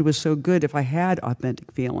 The end was so good if I had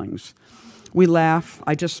authentic feelings. We laugh.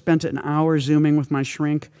 I just spent an hour Zooming with my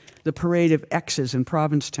shrink. The parade of X's in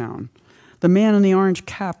Provincetown. The man in the orange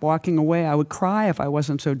cap walking away. I would cry if I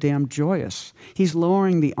wasn't so damn joyous. He's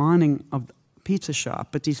lowering the awning of the pizza shop,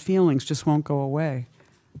 but these feelings just won't go away.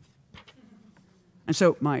 And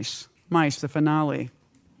so, Mice, the finale.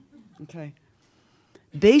 Okay.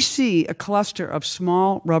 They see a cluster of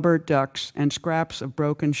small rubber ducks and scraps of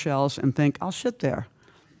broken shells and think, I'll shit there.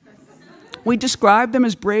 We describe them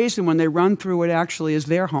as brazen when they run through what actually is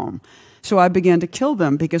their home. So I began to kill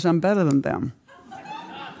them because I'm better than them.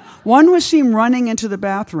 One was seen running into the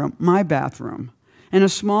bathroom, my bathroom, and a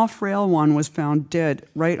small, frail one was found dead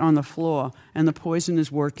right on the floor, and the poison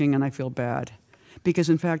is working, and I feel bad. Because,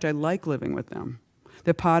 in fact, I like living with them.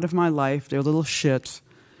 They're part of my life. They're little shits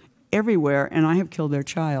everywhere, and I have killed their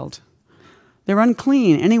child. They're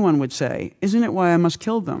unclean, anyone would say. Isn't it why I must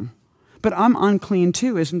kill them? But I'm unclean,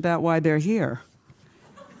 too. Isn't that why they're here?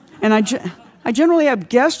 And I generally have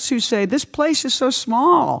guests who say, this place is so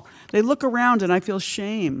small. They look around, and I feel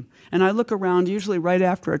shame. And I look around usually right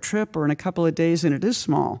after a trip or in a couple of days, and it is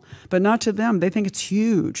small. But not to them. They think it's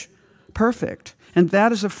huge, perfect. And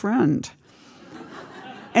that is a friend.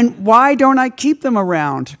 And why don't I keep them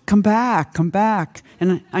around? Come back, come back.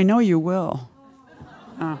 And I know you will.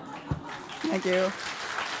 Thank you.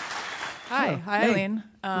 Hi, Oh, hi, hey.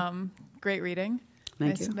 Eileen. Great reading.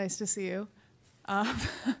 Thank you. Nice to see you.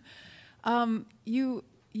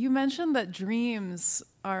 You mentioned that dreams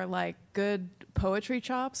are like good poetry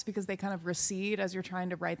chops because they kind of recede as you're trying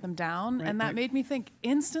to write them down, Right, and that right. made me think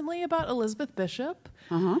instantly about Elizabeth Bishop.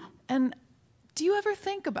 Uh-huh. And do you ever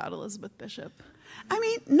think about Elizabeth Bishop? I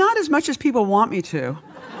mean, not as much as people want me to.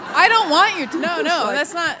 I don't want you to. No, like-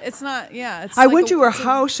 that's not. It's not. Yeah. It's I like went to her it's a-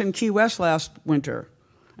 house in Key West last winter,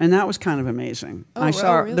 and that was kind of amazing. Oh, I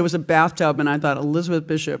saw really? there was a bathtub, and I thought Elizabeth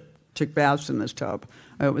Bishop took baths in this tub.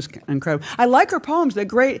 It was incredible. I like her poems. They're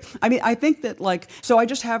great. I mean, I think that, so I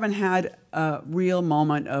just haven't had a real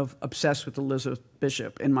moment of obsessed with Elizabeth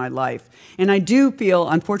Bishop in my life. And I do feel,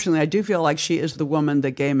 unfortunately, like she is the woman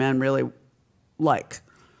that gay men really like.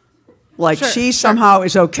 Like, Sure, she sure. somehow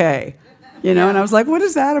is okay, you know? Yeah. And I was like, what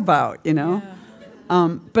is that about, you know?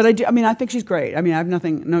 Yeah. But I think she's great. I mean, I have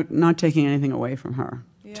not taking anything away from her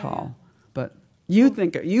at Yeah, all. But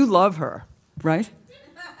you love her, right?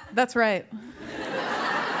 That's right.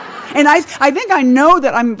 And I think I know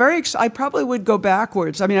that I'm very I probably would go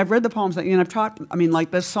backwards. I mean, I've read the poems, and I've taught, I mean,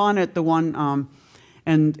 like the sonnet, the one,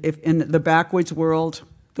 And if in the backwards world,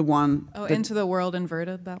 the one. Oh, Into the World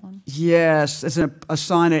Inverted, that one? Yes, it's a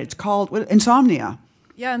sonnet. It's called Insomnia.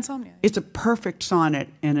 Yeah, Insomnia. It's a perfect sonnet,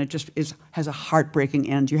 and it just has a heartbreaking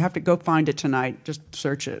end. You have to go find it tonight. Just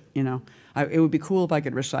search it, you know. It would be cool if I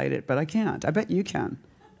could recite it, but I can't. I bet you can.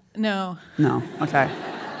 No. No, okay.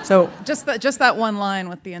 So just that one line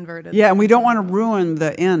with the inverted. yeah, and we don't want to ruin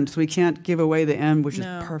the end, so we can't give away the end, which is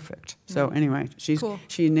perfect. So anyway,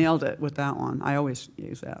 she nailed it with that one. I always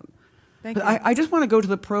use that. Thank you. I just want to go to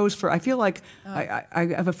the prose I feel like I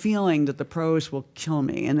have a feeling that the prose will kill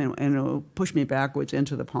me, and it'll push me backwards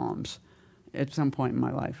into the poems at some point in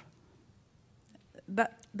my life.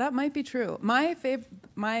 That might be true. One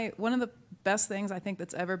of the best things I think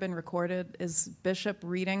that's ever been recorded is Bishop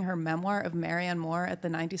reading her memoir of Marianne Moore at the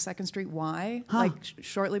 92nd Street Y, like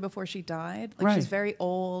shortly before she died. Like she's very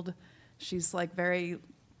old, she's like very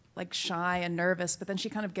like shy and nervous, but then she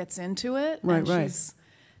kind of gets into it.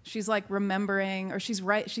 She's like remembering, or she's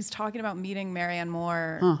talking about meeting Marianne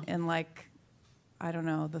Moore in like, I don't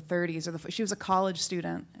know, the 30s or she was a college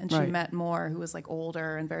student, and she met Moore, who was like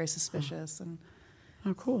older and very suspicious. And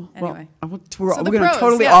oh, cool. Anyway, well, we're going to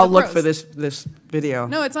totally all look for this video.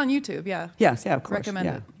 No, it's on YouTube. Yeah. Yes, yeah, of course. Recommend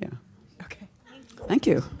it. Yeah. Okay. Thank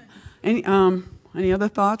you. Any other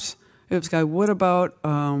thoughts? What about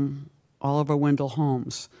Oliver Wendell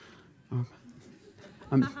Holmes?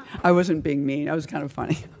 I wasn't being mean. I was kind of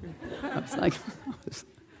funny. I was like,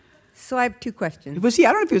 so I have two questions. was he?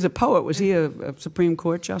 I don't know if he was a poet. Was he a Supreme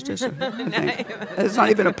Court justice? I think. It's not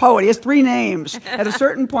even a poet. He has 3 names. At a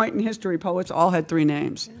certain point in history, poets all had 3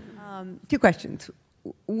 names. Two questions.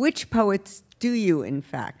 Which poets do you, in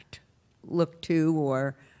fact, look to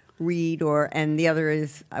or read? And the other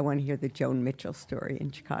is, I want to hear the Joan Mitchell story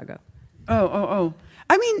in Chicago. Oh.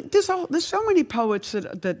 I mean, there's so many poets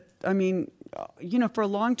that I mean, you know, for a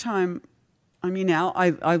long time, I mean, now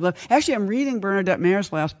I love. Actually, I'm reading Bernadette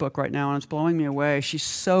Mayer's last book right now, and it's blowing me away. She's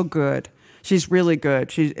so good. She's really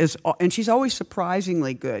good. And she's always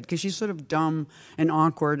surprisingly good because she's sort of dumb and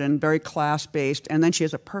awkward and very class-based, and then she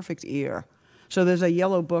has a perfect ear. So there's a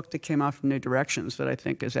yellow book that came out from New Directions that I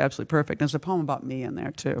think is absolutely perfect. There's a poem about me in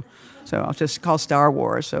there too. So I'll just call Star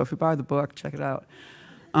Wars. So if you buy the book, check it out.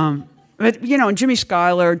 But you know, Jimmy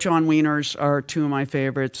Schuyler, John Wieners are 2 of my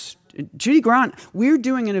favorites. Judy Grant. We're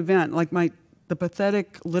doing an event like the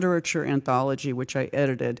Pathetic Literature Anthology, which I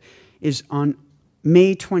edited, is on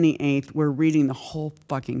May 28th. We're reading the whole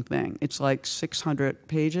fucking thing. It's like 600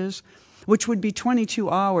 pages, which would be 22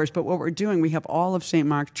 hours. But what we're doing, we have all of St.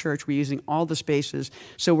 Mark's Church. We're using all the spaces.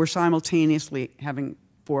 So we're simultaneously having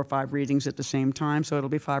 4 or 5 readings at the same time. So it'll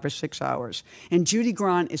be 5 or 6 hours. And Judy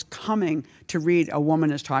Grant is coming to read A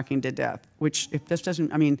Woman is Talking to Death, which if this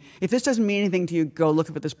doesn't mean anything to you, go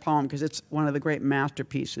look at this poem because it's one of the great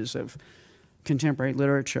masterpieces of contemporary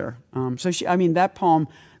literature. That poem,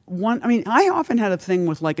 I often had a thing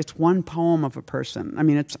with like it's one poem of a person. I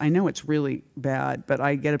mean, I know it's really bad, but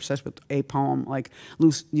I get obsessed with a poem. Like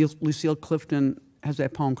Lucille Clifton has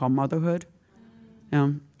that poem called Motherhood.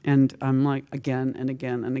 And I'm like, again and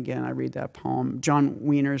again and again, I read that poem. John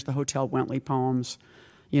Wiener's The Hotel Wentley poems,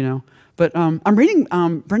 you know. But I'm reading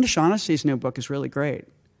Brenda Shaughnessy's new book is really great.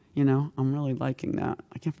 You know, I'm really liking that.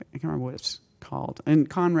 I can't remember what it's called. And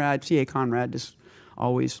C.A. Conrad is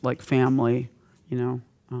always like family, you know.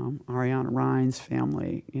 Ariana Rines,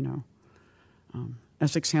 family, you know.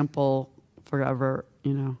 Essex Hempel, forever,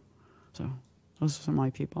 you know. So those are some of my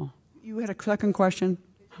people. You had a second question?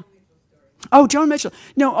 Oh, Joan Mitchell.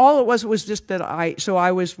 No, all it was just that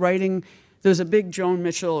I was writing, there was a big Joan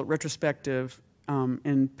Mitchell retrospective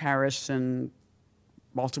in Paris and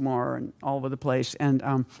Baltimore and all over the place. And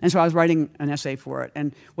so I was writing an essay for it.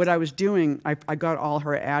 And what I was doing, I got all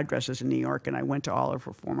her addresses in New York, and I went to all of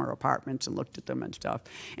her former apartments and looked at them and stuff.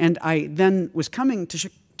 And I then was coming to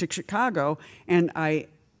Chicago, and I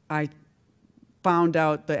found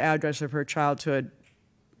out the address of her childhood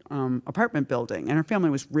apartment building, and her family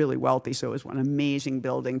was really wealthy, so it was an amazing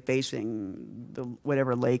building facing the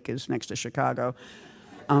whatever lake is next to Chicago.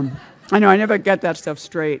 I know I never get that stuff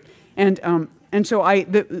straight, and so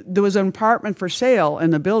there was an apartment for sale in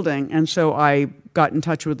the building, and so I got in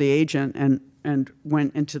touch with the agent and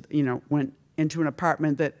went into an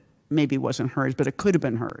apartment that maybe wasn't hers, but it could have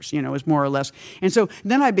been hers. You know, it was more or less. And so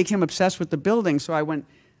then I became obsessed with the building, so I went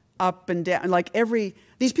up and down, like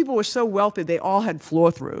these people were so wealthy, they all had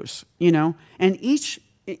floor-throughs, you know, and each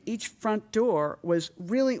front door was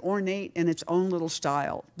really ornate in its own little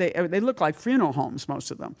style. They looked like funeral homes,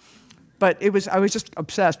 most of them. But I was just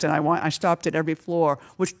obsessed, and I stopped at every floor,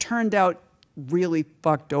 which turned out really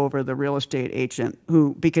fucked over the real estate agent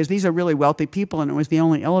because these are really wealthy people, and it was the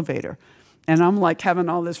only elevator. And I'm like having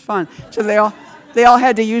all this fun. So they all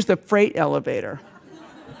had to use the freight elevator.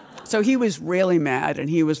 So he was really mad, and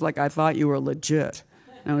he was like, I thought you were legit.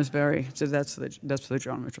 And I was so that's the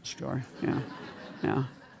Joan Mitchell story. Yeah. I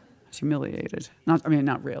was humiliated. Not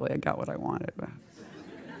really. I got what I wanted, but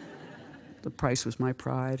the price was my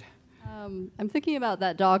pride. I'm thinking about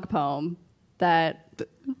that dog poem that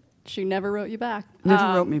she never wrote you back.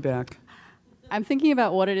 Never wrote me back. I'm thinking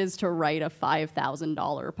about what it is to write a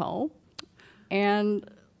 $5,000 poem. And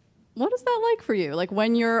what is that like for you? Like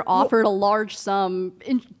when you're offered a large sum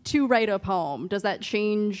to write a poem, does that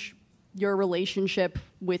change your relationship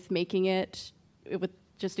with making it, with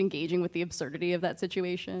just engaging with the absurdity of that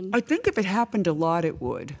situation? I think if it happened a lot, it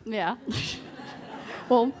would. Yeah.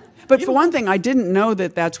 Well, but for one thing, I didn't know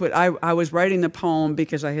that that's what I was writing the poem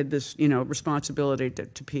because I had this, responsibility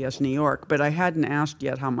to PS New York, but I hadn't asked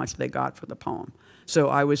yet how much they got for the poem. So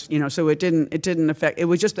I was, so it didn't affect. It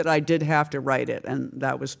was just that I did have to write it, and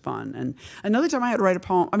that was fun. And another time I had to write a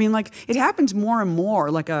poem. It happens more and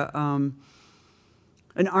more. Like an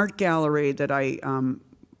art gallery that I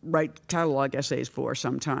write catalog essays for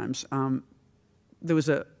sometimes. There was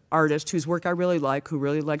an artist whose work I really like, who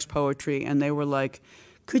really likes poetry, and they were like,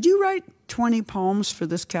 could you write 20 poems for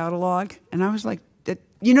this catalog? And I was like,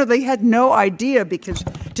 they had no idea, because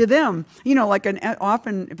to them,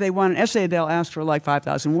 often if they want an essay, they'll ask for like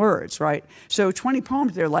 5,000 words, right? So 20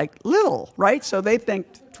 poems, they're like little, right? So they think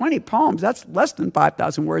 20 poems, that's less than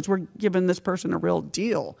 5,000 words. We're giving this person a real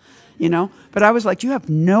deal, But I was like, you have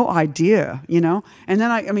no idea, And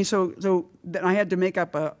then so then I had to make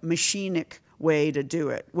up a machinic way to do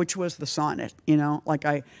it, which was the sonnet, Like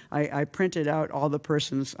I printed out all the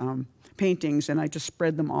person's paintings, and I just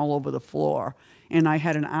spread them all over the floor. And I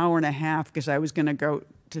had an hour and a half because I was going to go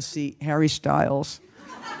to see Harry Styles.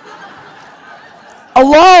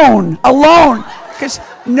 Alone, because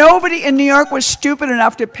nobody in New York was stupid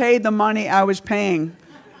enough to pay the money I was paying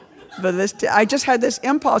for this. I just had this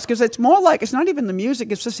impulse, because it's more like, it's not even the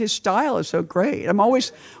music, it's just his style is so great. I'm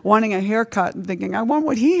always wanting a haircut and thinking, I want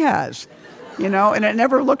what he has, and it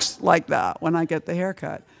never looks like that when I get the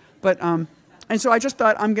haircut. But, and so I just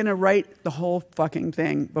thought, I'm going to write the whole fucking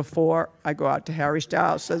thing before I go out to Harry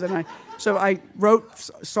Styles. So I wrote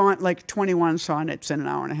 21 sonnets in an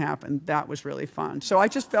hour and a half, and that was really fun. So I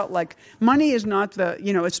just felt like money is not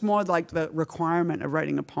it's more like the requirement of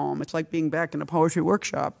writing a poem. It's like being back in a poetry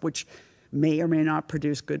workshop, which may or may not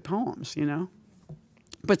produce good poems,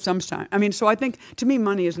 But sometimes, so I think, to me,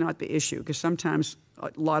 money is not the issue, because sometimes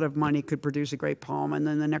a lot of money could produce a great poem, and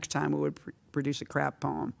then the next time it would produce a crap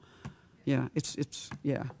poem. Yeah,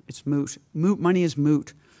 it's moot. Money is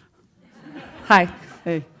moot. Hi.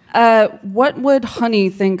 Hey. What would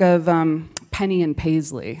Honey think of Penny and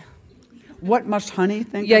Paisley? What must Honey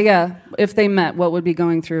think? Yeah. If they met, what would be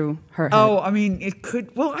going through her head? Oh, it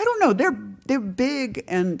could. Well, I don't know. They're big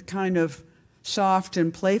and kind of soft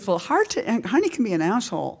and playful. Honey can be an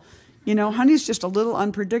asshole. Honey's just a little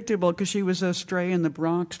unpredictable because she was a stray in the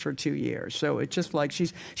Bronx for 2 years. So it's just like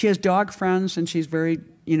she has dog friends, and she's very,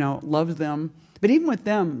 loves them. But even with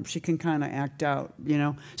them, she can kind of act out,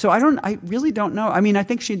 So I really don't know. I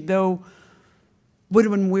think she, though, would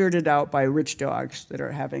have been weirded out by rich dogs that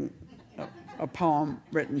are having a poem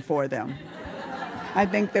written for them. I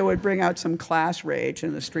think they would bring out some class rage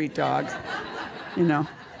in the street dog,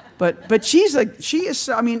 But she is.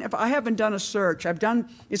 If I haven't done a search,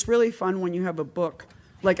 it's really fun when you have a book.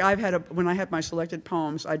 Like when I had my selected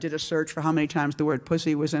poems, I did a search for how many times the word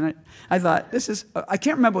pussy was in it. I thought, I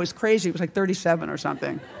can't remember, it was crazy, it was like 37 or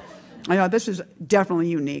something. I thought, this is definitely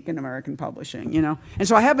unique in American publishing, And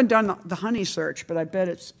so I haven't done the Honey search, but I bet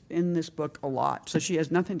it's in this book a lot. So she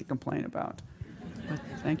has nothing to complain about. But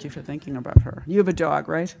thank you for thinking about her. You have a dog,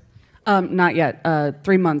 right? Not yet.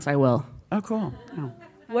 3 months I will. Oh, cool. Oh.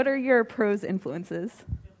 What are your prose influences?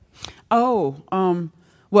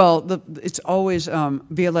 It's always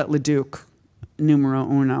Violette Leduc, numero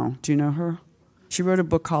uno. Do you know her? She wrote a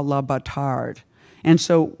book called La Bâtarde. And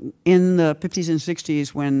so in the 50s and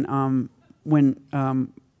 60s, when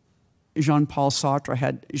Jean-Paul Sartre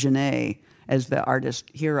had Genet as the artist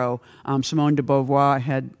hero, Simone de Beauvoir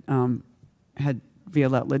had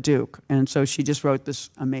Violette Leduc. And so she just wrote this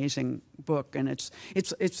amazing book, and it's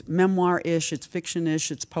memoir-ish, it's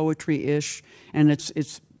fiction-ish, it's poetry-ish, and it's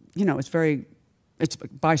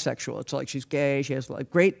bisexual. It's like she's gay. She has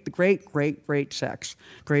like great sex,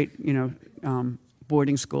 great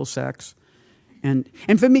boarding school sex, and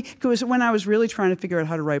for me, because when I was really trying to figure out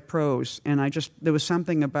how to write prose, and there was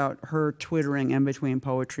something about her twittering in between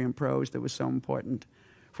poetry and prose that was so important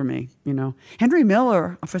for me. Henry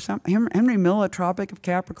Miller, Tropic of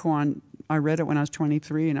Capricorn, I read it when I was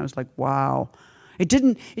 23, and I was like, wow. It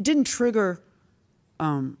didn't trigger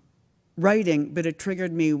writing, but it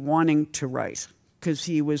triggered me wanting to write, because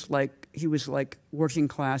he was like working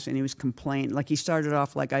class, and he was complaining. Like, he started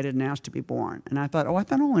off like, I didn't ask to be born. And I thought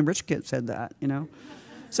only rich kids said that, you know?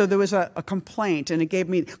 So there was a complaint, and it gave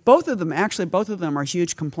me, both of them are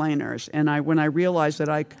huge complainers. And when I realized that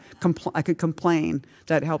I could complain,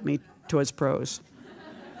 that helped me towards prose,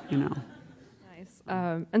 you know? Nice.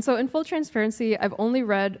 And so in full transparency, I've only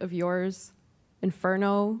read of yours,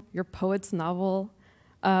 Inferno, your poet's novel.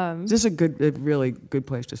 This is a really good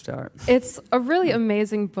place to start. It's a really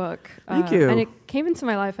amazing book. Thank you. And it came into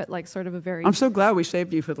my life at like sort of a very... I'm so glad we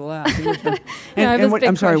saved you for the last.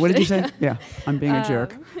 I'm sorry, what did you say? Yeah, I'm being a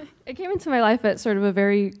jerk. It came into my life at sort of a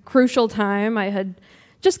very crucial time. I had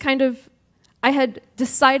decided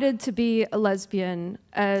to be a lesbian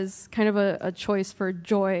as kind of a choice for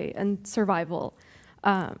joy and survival.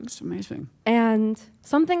 It's amazing. And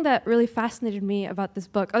something that really fascinated me about this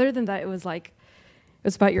book, other than that it was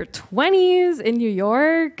about your 20s in New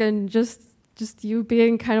York and just you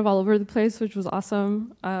being kind of all over the place, which was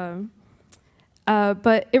awesome.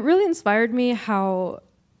 But it really inspired me how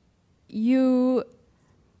you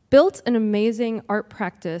built an amazing art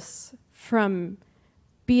practice from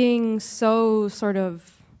being so sort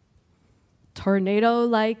of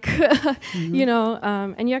tornado-like, you know,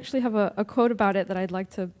 and you actually have a quote about it that I'd like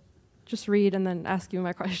to just read and then ask you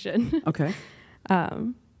my question. Okay.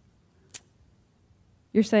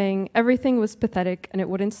 You're saying, everything was pathetic and it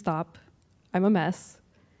wouldn't stop. I'm a mess.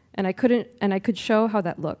 And I could show how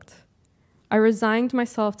that looked. I resigned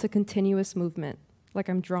myself to continuous movement, like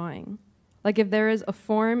I'm drawing. Like if there is a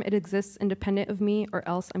form, it exists independent of me, or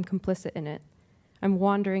else I'm complicit in it. I'm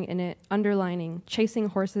wandering in it, underlining, chasing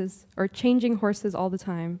horses, or changing horses all the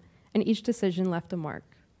time, and each decision left a mark.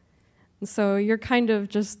 And so you're kind of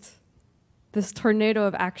just this tornado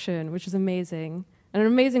of action, which is amazing, and an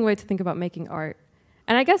amazing way to think about making art.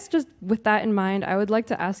 And I guess just with that in mind, I would like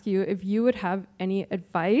to ask you if you would have any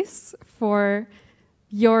advice for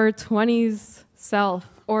your 20s self,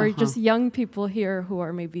 or just young people here who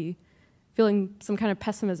are maybe feeling some kind of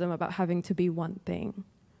pessimism about having to be one thing.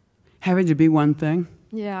 Having to be one thing?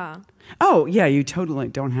 Yeah. Oh, yeah, you totally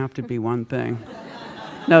don't have to be one thing.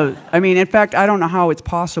 No, I mean, in fact, I don't know how it's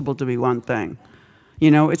possible to be one thing. You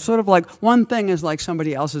know, it's sort of like one thing is like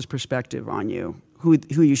somebody else's perspective on you, who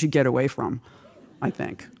you should get away from, I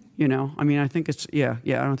think. You know, I mean, I think it's,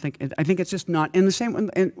 I think it's just not in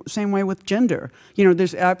the same way with gender. You know,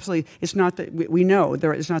 there's absolutely, it's not that, we know,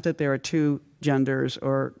 it's not that there are 2 genders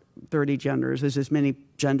or 30 genders. There's as many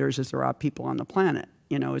genders as there are people on the planet.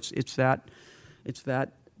 You know, it's that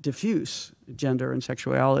diffuse, gender and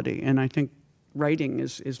sexuality. And I think writing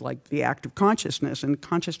is like the act of consciousness, and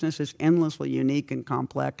consciousness is endlessly unique and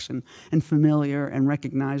complex and familiar and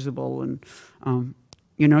recognizable, and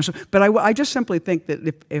you know. So, but I just simply think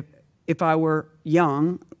that if I were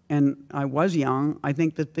young, and I was young, I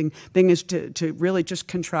think the thing is to really just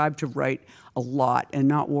contrive to write a lot and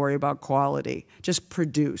not worry about quality. Just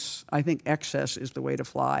produce. I think excess is the way to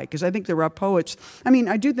fly, because I think there are poets. I mean,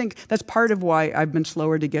 I do think that's part of why I've been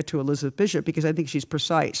slower to get to Elizabeth Bishop, because I think she's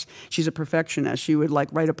precise. She's a perfectionist. She would like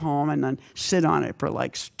write a poem and then sit on it for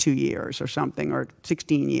like 2 years or something, or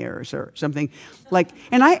 16 years or something. Like,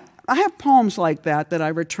 and I have poems like that I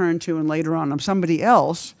return to, and later on I'm somebody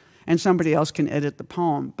else, and somebody else can edit the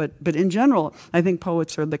poem. But in general, I think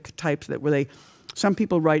poets are the types where some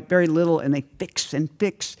people write very little and they fix, and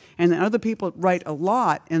then other people write a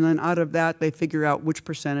lot, and then out of that they figure out which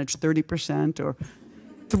percentage, 30% or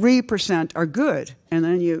 3% are good, and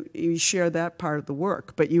then you share that part of the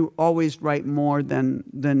work. But you always write more than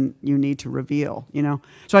you need to reveal, you know.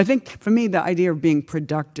 So I think for me, the idea of being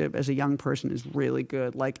productive as a young person is really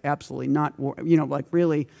good. Like absolutely not, you know, like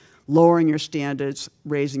really lowering your standards,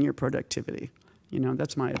 raising your productivity. You know,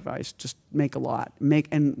 that's my advice. Just make a lot,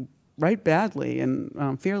 and write badly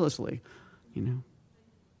and fearlessly. You know.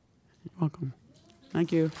 You're welcome.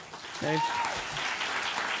 Thank you, Dave.